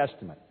the Old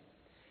Testament.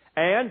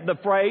 And the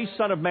phrase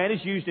Son of Man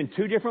is used in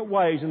 2 different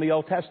ways in the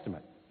Old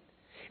Testament.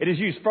 It is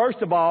used, first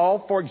of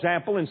all, for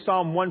example, in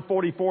Psalm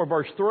 144,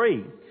 verse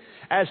 3,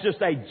 as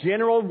just a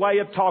general way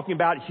of talking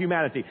about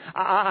humanity.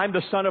 I'm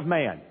the Son of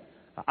Man.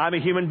 I'm a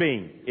human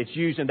being. It's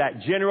used in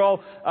that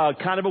general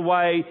kind of a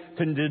way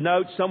to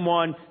denote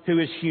someone who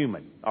is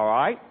human. All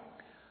right?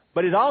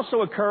 But it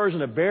also occurs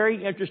in a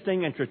very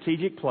interesting and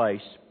strategic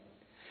place,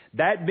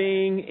 that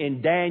being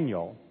in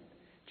Daniel,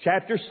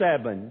 chapter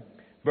 7,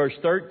 verse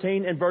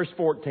 13 and verse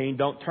 14.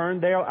 Don't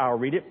turn there. I'll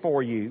read it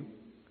for you.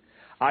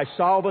 I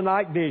saw the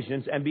night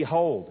visions, and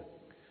behold,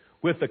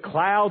 with the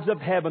clouds of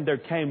heaven there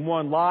came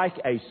one like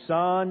a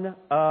Son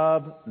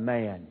of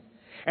Man.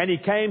 And He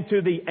came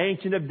to the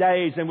Ancient of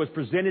Days and was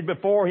presented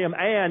before Him.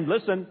 And,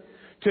 listen,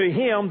 to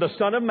Him, the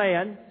Son of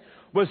Man,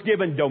 was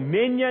given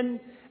dominion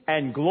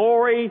and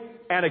glory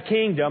and a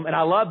kingdom. And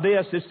I love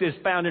this. This is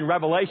found in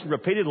Revelation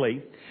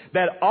repeatedly.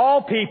 That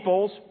all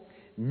peoples,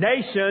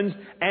 nations,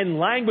 and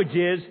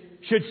languages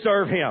should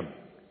serve Him.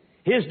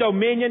 His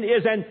dominion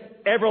is an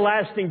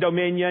everlasting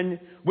dominion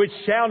which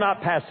shall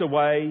not pass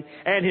away,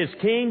 and His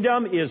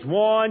kingdom is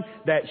one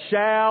that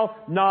shall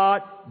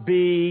not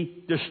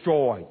be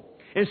destroyed.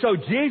 And so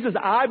Jesus,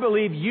 I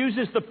believe,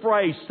 uses the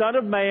phrase Son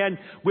of Man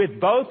with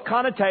both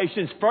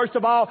connotations. First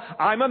of all,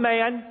 I'm a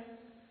man,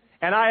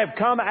 and I have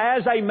come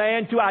as a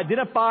man to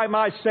identify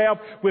myself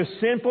with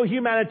sinful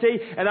humanity,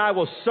 and I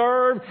will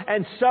serve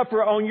and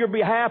suffer on your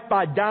behalf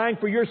by dying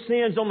for your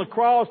sins on the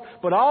cross.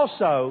 But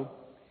also,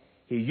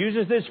 He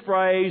uses this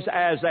phrase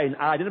as an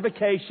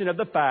identification of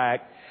the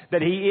fact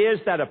that He is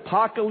that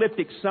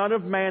apocalyptic Son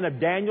of Man of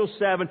Daniel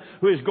 7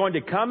 who is going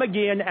to come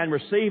again and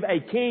receive a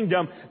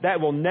kingdom that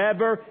will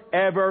never,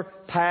 ever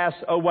pass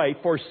away.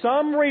 For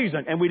some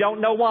reason, and we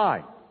don't know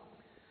why,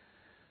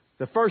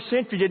 the first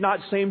century did not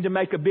seem to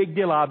make a big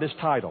deal out of this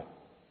title.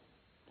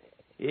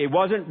 It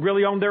wasn't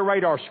really on their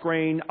radar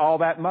screen all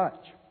that much.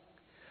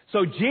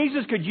 So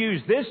Jesus could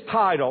use this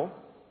title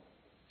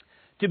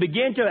to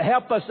begin to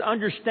help us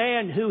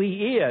understand who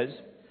He is,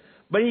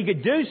 but He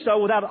could do so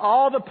without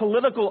all the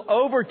political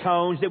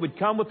overtones that would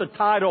come with the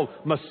title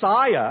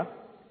Messiah,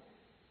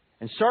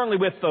 and certainly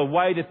with the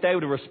way that they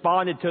would have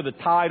responded to the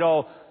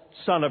title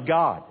Son of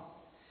God.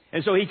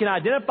 And so He can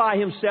identify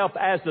Himself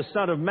as the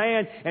Son of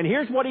Man, and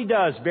here's what He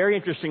does, very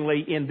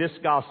interestingly, in this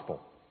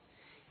Gospel.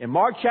 In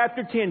Mark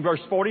chapter 10, verse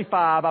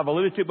 45, I've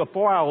alluded to it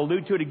before, I'll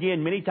allude to it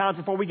again many times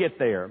before we get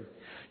there.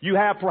 You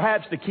have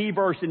perhaps the key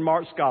verse in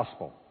Mark's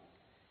Gospel.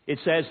 It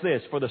says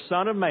this, "For the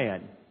Son of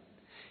Man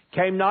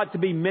came not to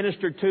be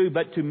ministered to,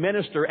 but to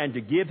minister and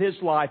to give His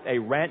life a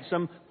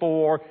ransom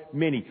for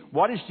many."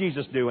 What is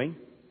Jesus doing?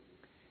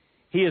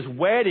 He is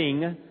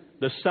wedding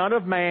the Son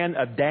of Man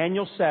of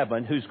Daniel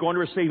 7, who's going to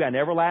receive an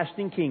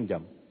everlasting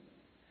kingdom,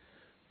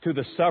 to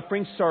the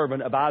suffering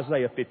servant of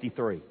Isaiah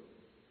 53.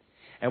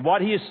 And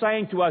what He is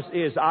saying to us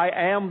is, I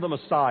am the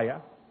Messiah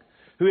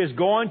who is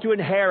going to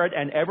inherit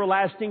an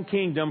everlasting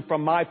kingdom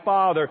from my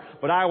Father,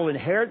 but I will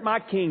inherit my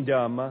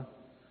kingdom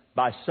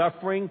by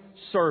suffering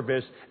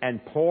service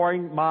and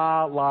pouring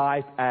my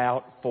life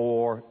out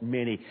for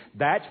many.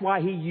 That's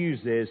why He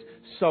uses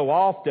so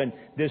often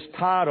this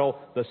title,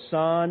 the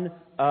Son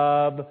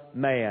of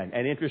Man.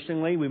 And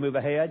interestingly, we move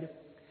ahead.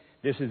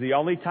 This is the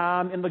only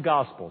time in the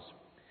Gospels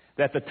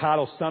that the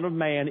title Son of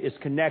Man is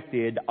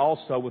connected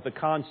also with the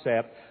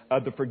concept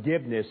of the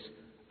forgiveness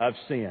of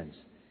sins.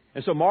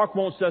 And so Mark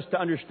wants us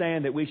to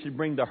understand that we should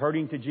bring the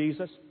hurting to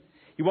Jesus.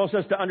 He wants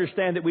us to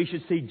understand that we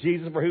should see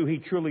Jesus for who He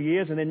truly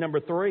is. And then number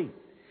 3,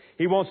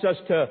 He wants us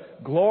to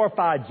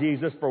glorify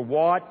Jesus for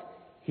what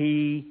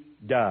He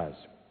does.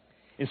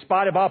 In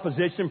spite of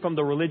opposition from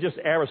the religious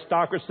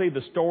aristocracy,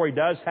 the story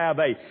does have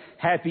a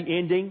happy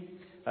ending.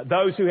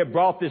 Those who have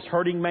brought this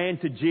hurting man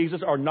to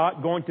Jesus are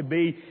not going to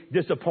be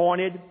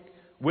disappointed.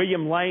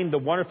 William Lane, the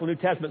wonderful New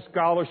Testament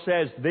scholar,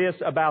 says this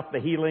about the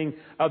healing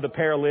of the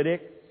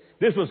paralytic.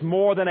 This was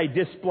more than a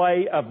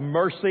display of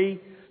mercy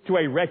to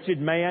a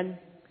wretched man.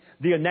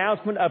 The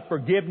announcement of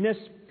forgiveness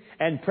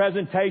and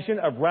presentation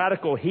of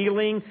radical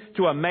healing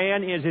to a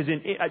man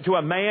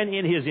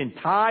in his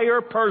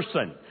entire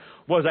person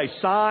was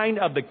a sign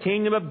of the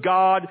kingdom of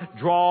God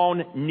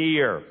drawn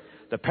near.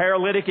 The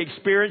paralytic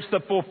experienced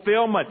the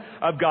fulfillment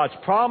of God's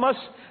promise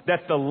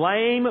that the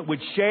lame would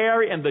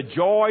share in the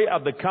joy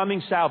of the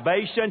coming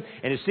salvation.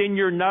 And it's in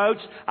your notes.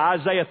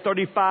 Isaiah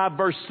 35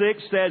 verse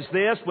 6 says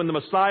this, when the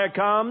Messiah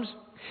comes,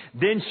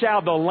 "Then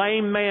shall the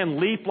lame man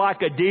leap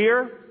like a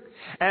deer,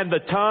 and the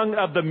tongue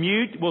of the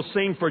mute will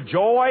sing for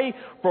joy,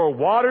 for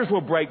waters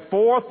will break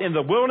forth in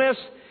the wilderness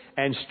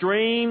and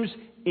streams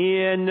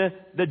in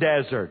the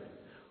desert."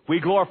 We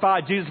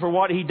glorify Jesus for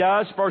what He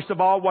does. First of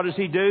all, what does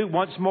He do?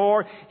 Once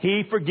more,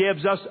 He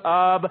forgives us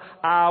of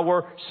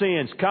our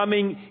sins.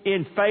 Coming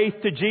in faith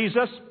to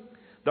Jesus,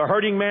 the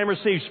hurting man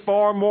receives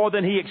far more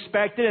than he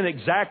expected and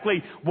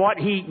exactly what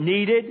he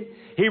needed.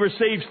 He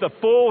receives the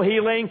full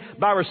healing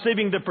by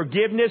receiving the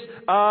forgiveness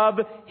of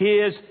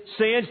his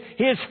sins.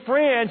 His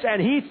friends,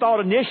 and he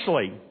thought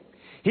initially,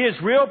 his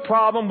real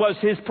problem was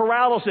his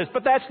paralysis,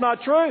 but that's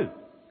not true.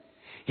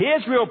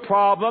 His real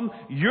problem,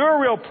 your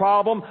real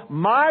problem,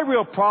 my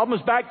real problem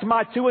is back to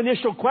my 2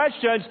 initial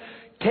questions.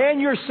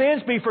 Can your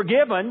sins be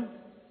forgiven?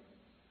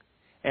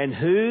 And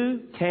who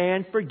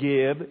can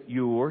forgive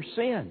your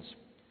sins?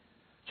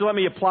 So let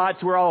me apply it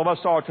to where all of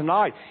us are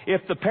tonight.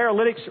 If the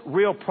paralytic's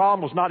real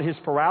problem was not his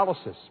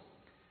paralysis,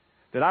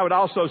 then I would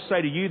also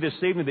say to you this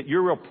evening that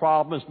your real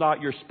problem is not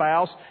your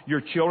spouse,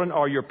 your children,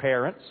 or your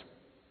parents.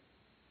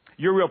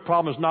 Your real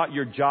problem is not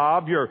your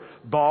job, your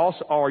boss,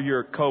 or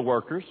your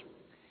co-workers.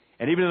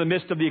 And even in the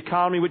midst of the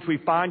economy in which we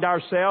find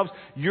ourselves,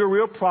 your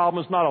real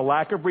problem is not a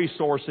lack of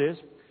resources,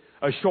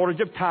 a shortage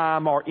of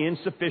time, or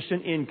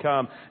insufficient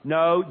income.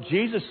 No,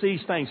 Jesus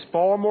sees things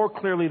far more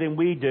clearly than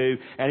we do,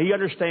 and He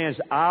understands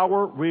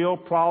our real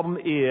problem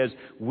is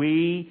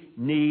we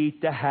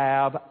need to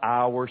have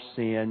our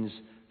sins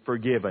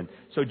forgiven.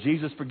 So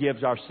Jesus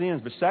forgives our sins.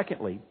 But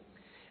secondly,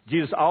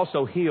 Jesus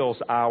also heals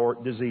our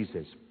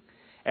diseases.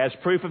 As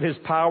proof of His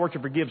power to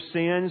forgive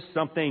sins,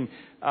 something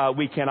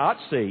we cannot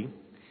see,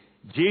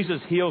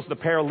 Jesus heals the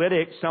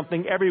paralytic,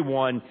 something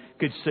everyone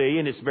could see,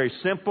 and it's very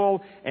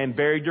simple and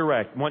very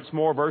direct. Once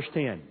more, verse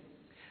 10.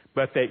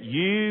 "But that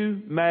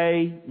you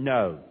may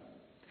know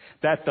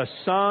that the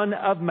Son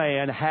of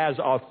Man has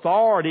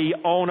authority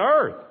on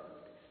earth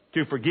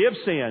to forgive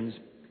sins,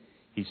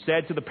 He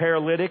said to the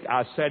paralytic,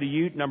 I say to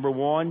you, number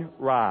 1,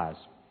 rise.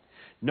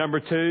 Number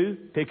 2,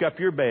 pick up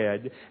your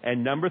bed.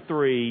 And number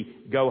 3,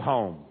 go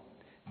home."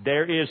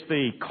 There is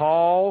the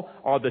call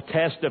or the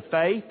test of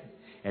faith.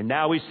 And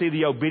now we see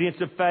the obedience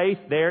of faith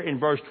there in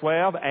verse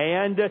 12.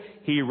 "And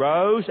he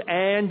rose,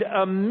 and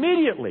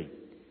immediately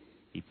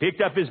He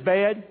picked up his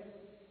bed.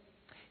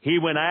 He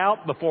went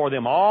out before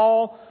them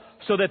all,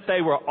 so that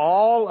they were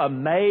all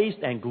amazed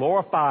and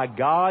glorified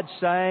God,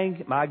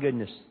 saying, my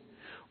goodness,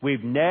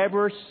 we've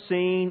never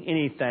seen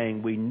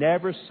anything. We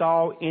never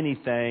saw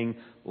anything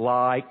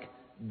like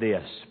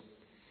this.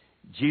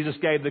 Jesus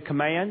gave the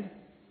command.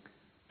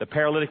 The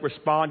paralytic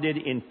responded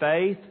in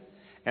faith.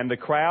 And the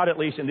crowd, at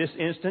least in this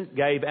instance,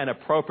 gave an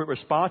appropriate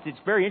response. It's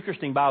very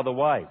interesting, by the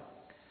way.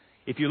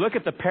 If you look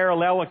at the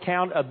parallel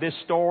account of this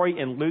story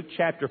in Luke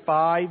chapter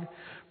 5,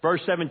 verse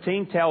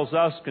 17 tells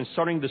us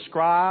concerning the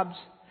scribes,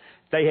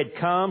 they had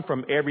come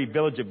from every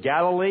village of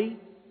Galilee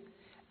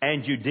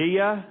and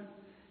Judea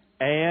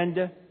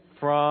and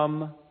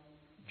from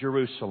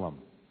Jerusalem.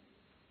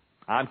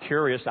 I'm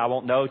curious, I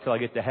won't know till I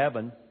get to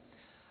heaven.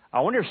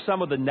 I wonder if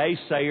some of the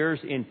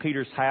naysayers in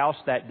Peter's house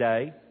that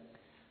day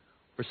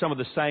were some of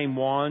the same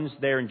ones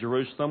there in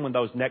Jerusalem when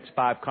those next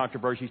 5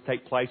 controversies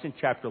take place in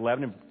chapter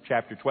 11 and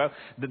chapter 12.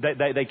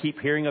 They keep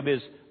hearing of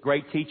his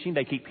great teaching.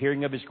 They keep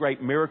hearing of his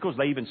great miracles.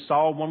 They even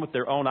saw one with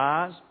their own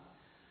eyes.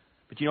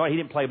 But you know what? He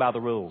didn't play by the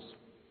rules.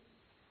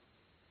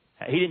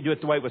 He didn't do it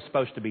the way it was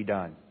supposed to be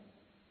done.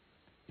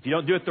 If you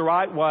don't do it the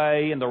right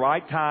way and the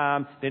right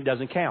time, then it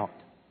doesn't count.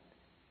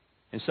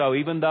 And so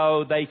even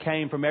though they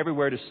came from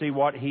everywhere to see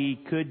what he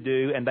could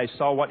do and they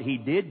saw what he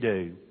did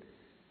do,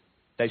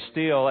 they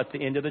still, at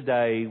the end of the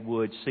day,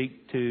 would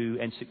seek to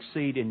and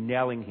succeed in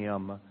nailing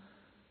him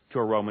to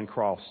a Roman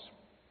cross.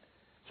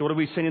 So what have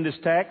we seen in this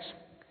text?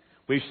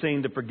 We've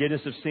seen the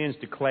forgiveness of sins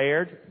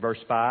declared, verse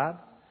 5.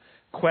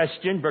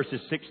 Questioned, verses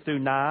 6 through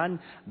 9.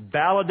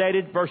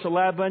 Validated, verse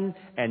 11.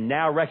 And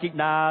now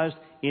recognized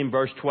in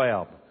verse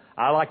 12.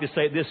 I like to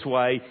say it this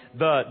way.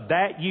 The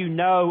that you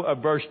know of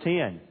verse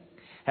 10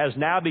 has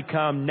now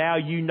become now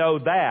you know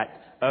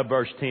that of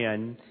verse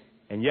 10.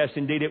 And yes,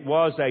 indeed, it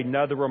was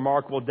another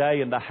remarkable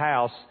day in the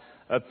house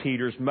of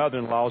Peter's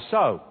mother-in-law.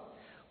 So,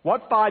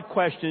 what 5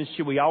 questions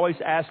should we always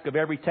ask of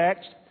every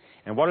text?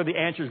 And what are the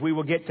answers we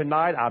will get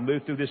tonight? I'll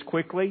move through this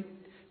quickly.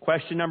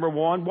 Question number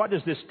 1, what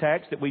does this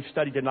text that we've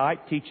studied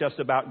tonight teach us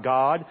about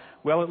God?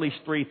 Well, at least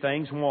 3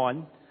 things.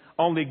 1,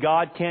 only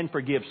God can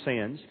forgive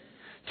sins.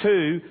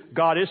 2,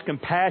 God is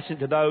compassionate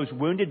to those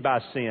wounded by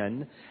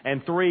sin.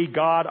 And 3,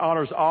 God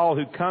honors all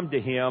who come to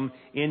Him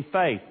in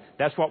faith.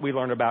 That's what we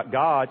learn about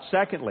God.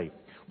 Secondly,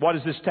 what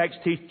does this text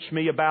teach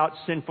me about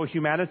sinful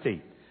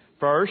humanity?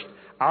 First,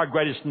 our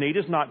greatest need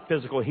is not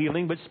physical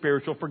healing, but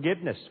spiritual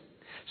forgiveness.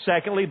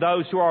 Secondly,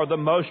 those who are the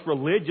most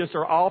religious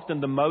are often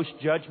the most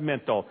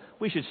judgmental.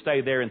 We should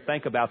stay there and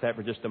think about that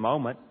for just a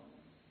moment.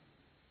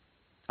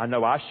 I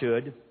know I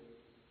should.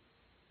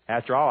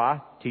 After all,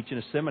 I teach in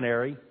a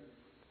seminary.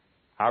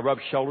 I rub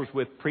shoulders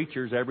with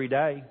preachers every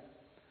day.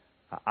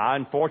 I,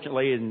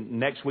 unfortunately, in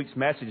next week's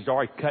message is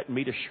already cutting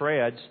me to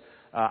shreds.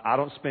 I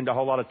don't spend a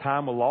whole lot of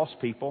time with lost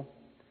people.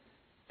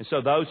 And so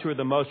those who are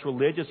the most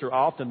religious are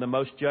often the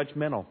most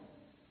judgmental.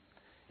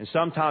 And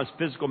sometimes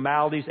physical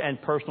maladies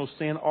and personal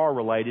sin are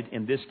related.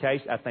 In this case,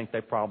 I think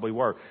they probably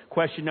were.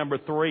 Question number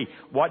 3,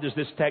 what does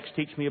this text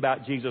teach me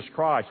about Jesus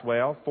Christ?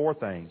 Well, 4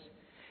 things.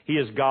 He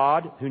is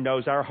God who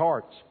knows our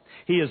hearts.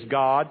 He is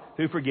God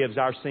who forgives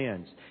our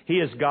sins. He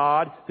is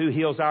God who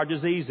heals our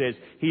diseases.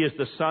 He is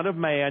the Son of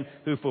Man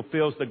who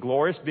fulfills the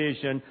glorious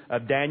vision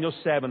of Daniel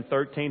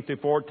 7:13 through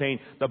 14.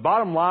 The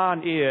bottom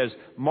line is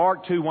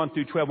Mark 2:1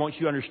 through 12 wants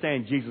you to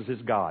understand Jesus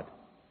is God.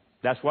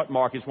 That's what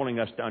Mark is wanting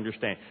us to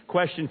understand.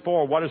 Question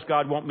 4, what does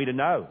God want me to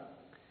know?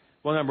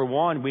 Well, number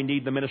 1, we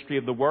need the ministry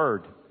of the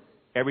Word.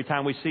 Every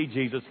time we see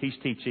Jesus, He's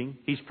teaching,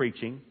 He's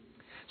preaching.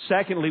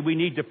 Secondly, we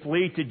need to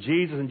flee to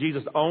Jesus and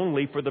Jesus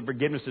only for the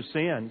forgiveness of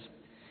sins.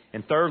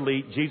 And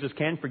thirdly, Jesus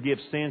can forgive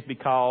sins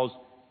because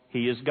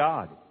He is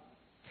God.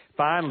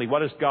 Finally, what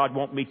does God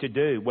want me to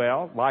do?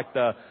 Well, like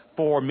the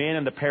 4 men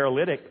and the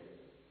paralytic,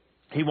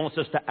 He wants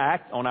us to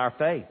act on our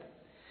faith.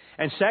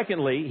 And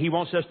secondly, He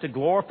wants us to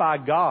glorify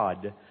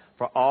God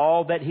for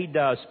all that He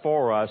does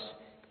for us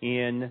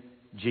in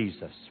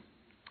Jesus.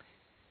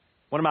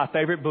 One of my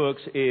favorite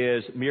books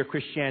is Mere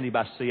Christianity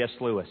by C.S.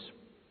 Lewis.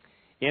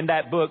 In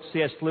that book,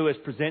 C.S. Lewis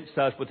presents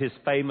us with his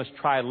famous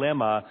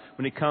trilemma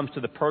when it comes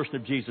to the person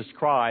of Jesus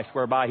Christ,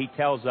 whereby he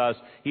tells us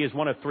He is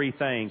one of 3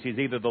 things. He's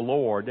either the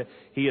Lord,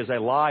 He is a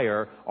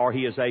liar, or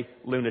He is a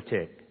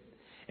lunatic.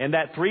 And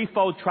that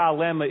threefold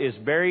trilemma is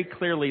very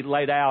clearly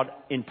laid out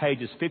in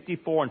pages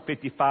 54 and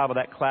 55 of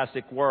that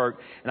classic work.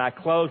 And I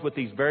close with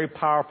these very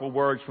powerful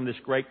words from this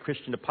great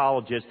Christian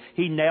apologist.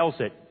 He nails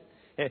it.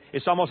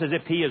 It's almost as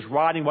if he is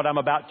writing what I'm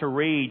about to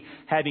read,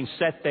 having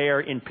sat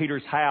there in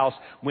Peter's house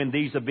when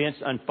these events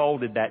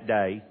unfolded that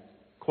day.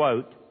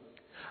 Quote,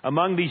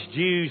 among these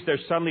Jews there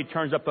suddenly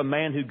turns up a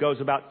man who goes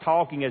about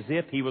talking as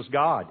if he was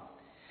God.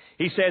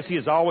 He says He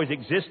has always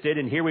existed,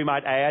 and here we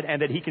might add,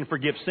 and that He can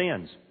forgive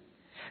sins.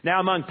 Now,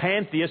 among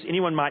pantheists,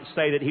 anyone might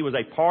say that He was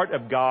a part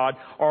of God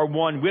or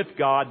one with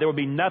God. There would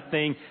be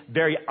nothing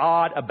very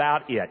odd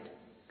about it.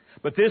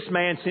 But this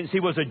man, since he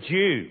was a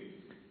Jew,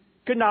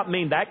 could not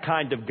mean that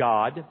kind of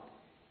God.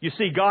 You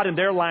see, God in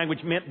their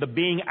language meant the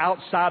being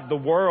outside the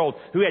world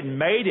who had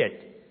made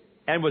it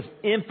and was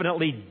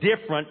infinitely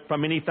different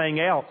from anything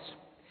else.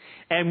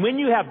 And when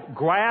you have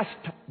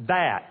grasped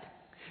that,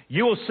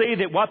 you will see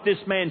that what this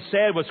man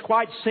said was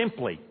quite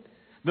simply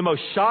the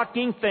most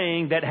shocking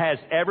thing that has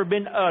ever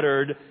been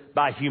uttered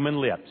by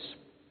human lips.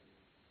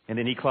 And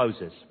then he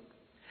closes.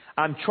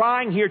 I'm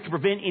trying here to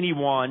prevent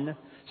anyone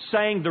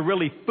saying the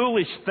really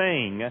foolish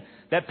thing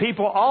that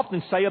people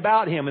often say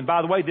about him. And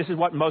by the way, this is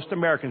what most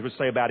Americans would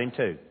say about him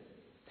too.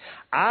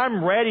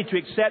 I'm ready to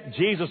accept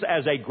Jesus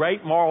as a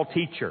great moral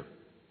teacher,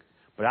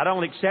 but I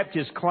don't accept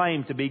his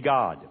claim to be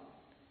God.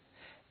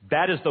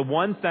 That is the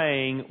one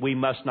thing we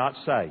must not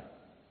say.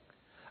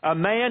 A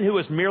man who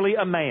is merely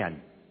a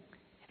man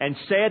and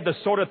said the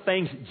sort of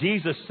things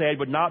Jesus said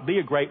would not be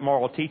a great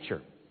moral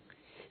teacher.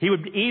 He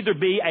would either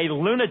be a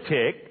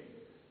lunatic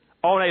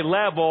on a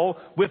level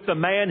with the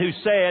man who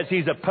says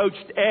he's a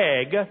poached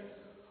egg,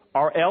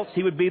 or else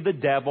he would be the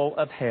devil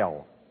of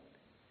hell.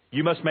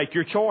 You must make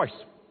your choice.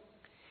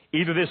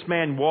 Either this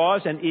man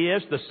was and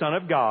is the Son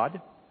of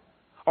God,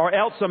 or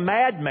else a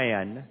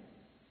madman,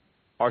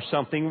 or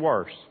something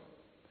worse.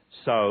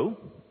 So,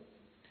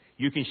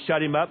 you can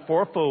shut him up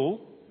for a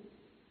fool.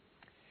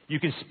 You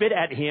can spit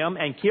at him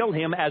and kill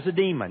him as a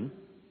demon.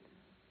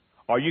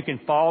 Or you can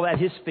fall at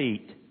his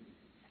feet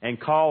and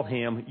call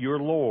him your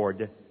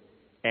Lord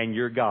and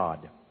your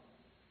God.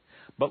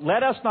 But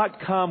let us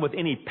not come with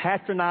any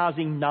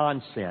patronizing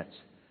nonsense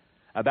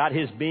about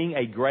his being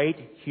a great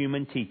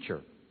human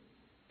teacher.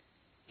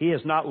 He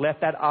has not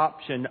left that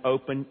option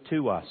open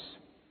to us.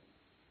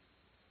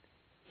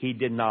 He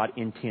did not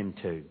intend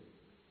to.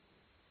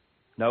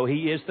 No,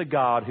 he is the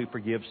God who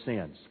forgives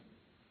sins.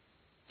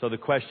 So the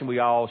question we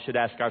all should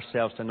ask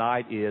ourselves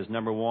tonight is,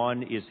 number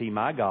one, is he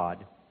my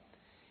God?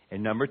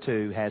 And number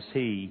two, has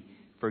he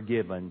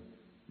forgiven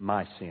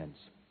my sins?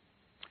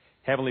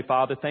 Heavenly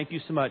Father, thank you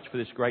so much for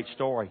this great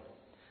story.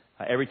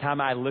 Every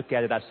time I look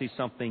at it, I see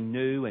something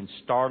new and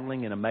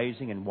startling and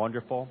amazing and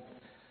wonderful.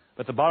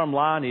 But the bottom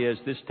line is,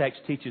 this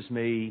text teaches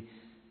me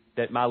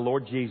that my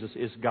Lord Jesus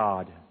is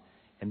God.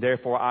 And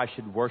therefore I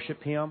should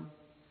worship him.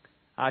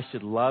 I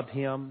should love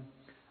him.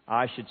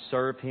 I should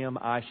serve him.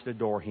 I should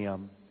adore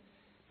him.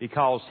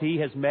 Because he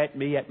has met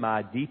me at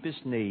my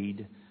deepest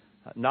need,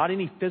 not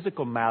any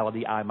physical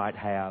malady I might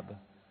have,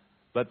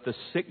 but the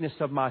sickness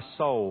of my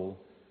soul,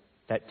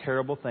 that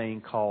terrible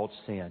thing called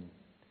sin.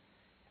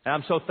 And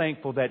I'm so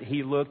thankful that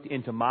he looked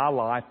into my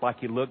life like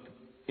he looked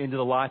into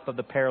the life of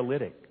the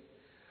paralytic,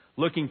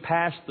 looking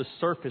past the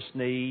surface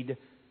need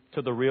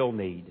to the real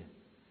need,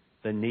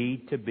 the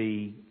need to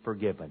be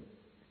forgiven.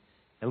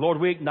 And Lord,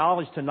 we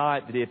acknowledge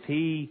tonight that if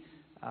he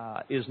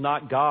is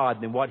not God,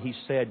 then what he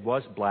said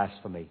was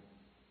blasphemy.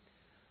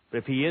 But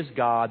if he is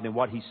God, then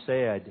what he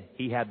said,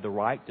 he had the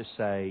right to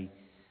say,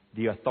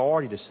 the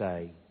authority to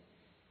say.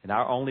 And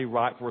our only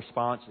rightful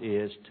response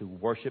is to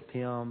worship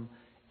him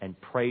and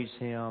praise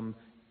him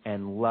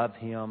and love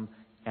him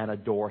and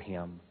adore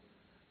him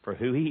for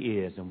who he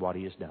is and what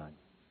he has done.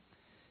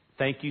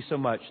 Thank you so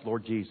much,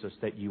 Lord Jesus,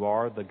 that you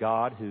are the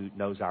God who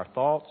knows our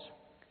thoughts,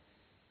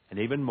 and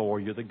even more,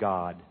 you're the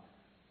God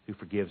who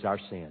forgives our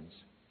sins.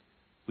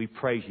 We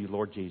praise you,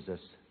 Lord Jesus.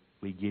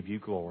 We give you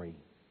glory.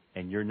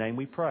 In your name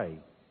we pray.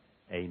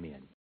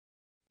 Amen.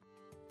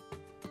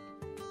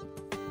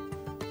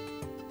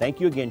 Thank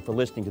you again for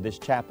listening to this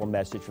chapel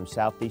message from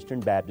Southeastern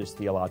Baptist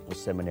Theological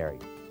Seminary.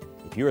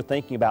 If you are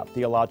thinking about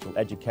theological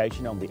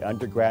education on the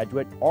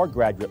undergraduate or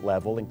graduate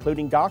level,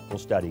 including doctoral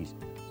studies,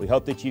 we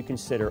hope that you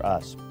consider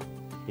us.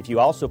 If you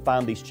also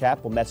find these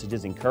chapel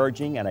messages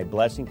encouraging and a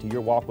blessing to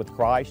your walk with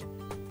Christ,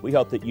 we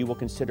hope that you will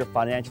consider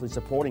financially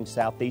supporting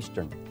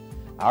Southeastern.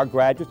 Our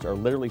graduates are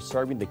literally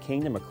serving the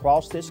kingdom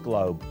across this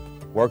globe,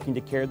 working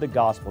to carry the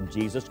gospel of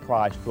Jesus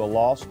Christ to a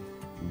lost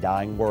and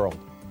dying world.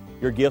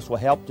 Your gifts will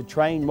help to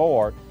train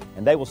more,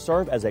 and they will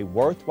serve as a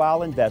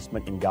worthwhile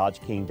investment in God's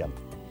kingdom.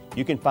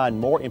 You can find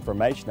more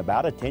information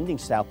about attending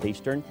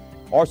Southeastern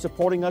or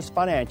supporting us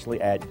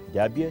financially at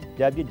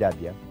www.sebts.edu.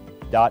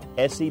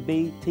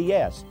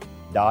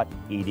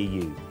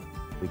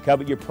 We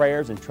covet your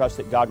prayers and trust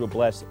that God will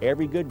bless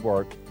every good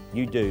work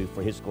you do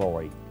for his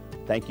glory.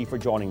 Thank you for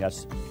joining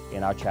us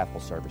in our chapel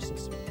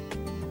services.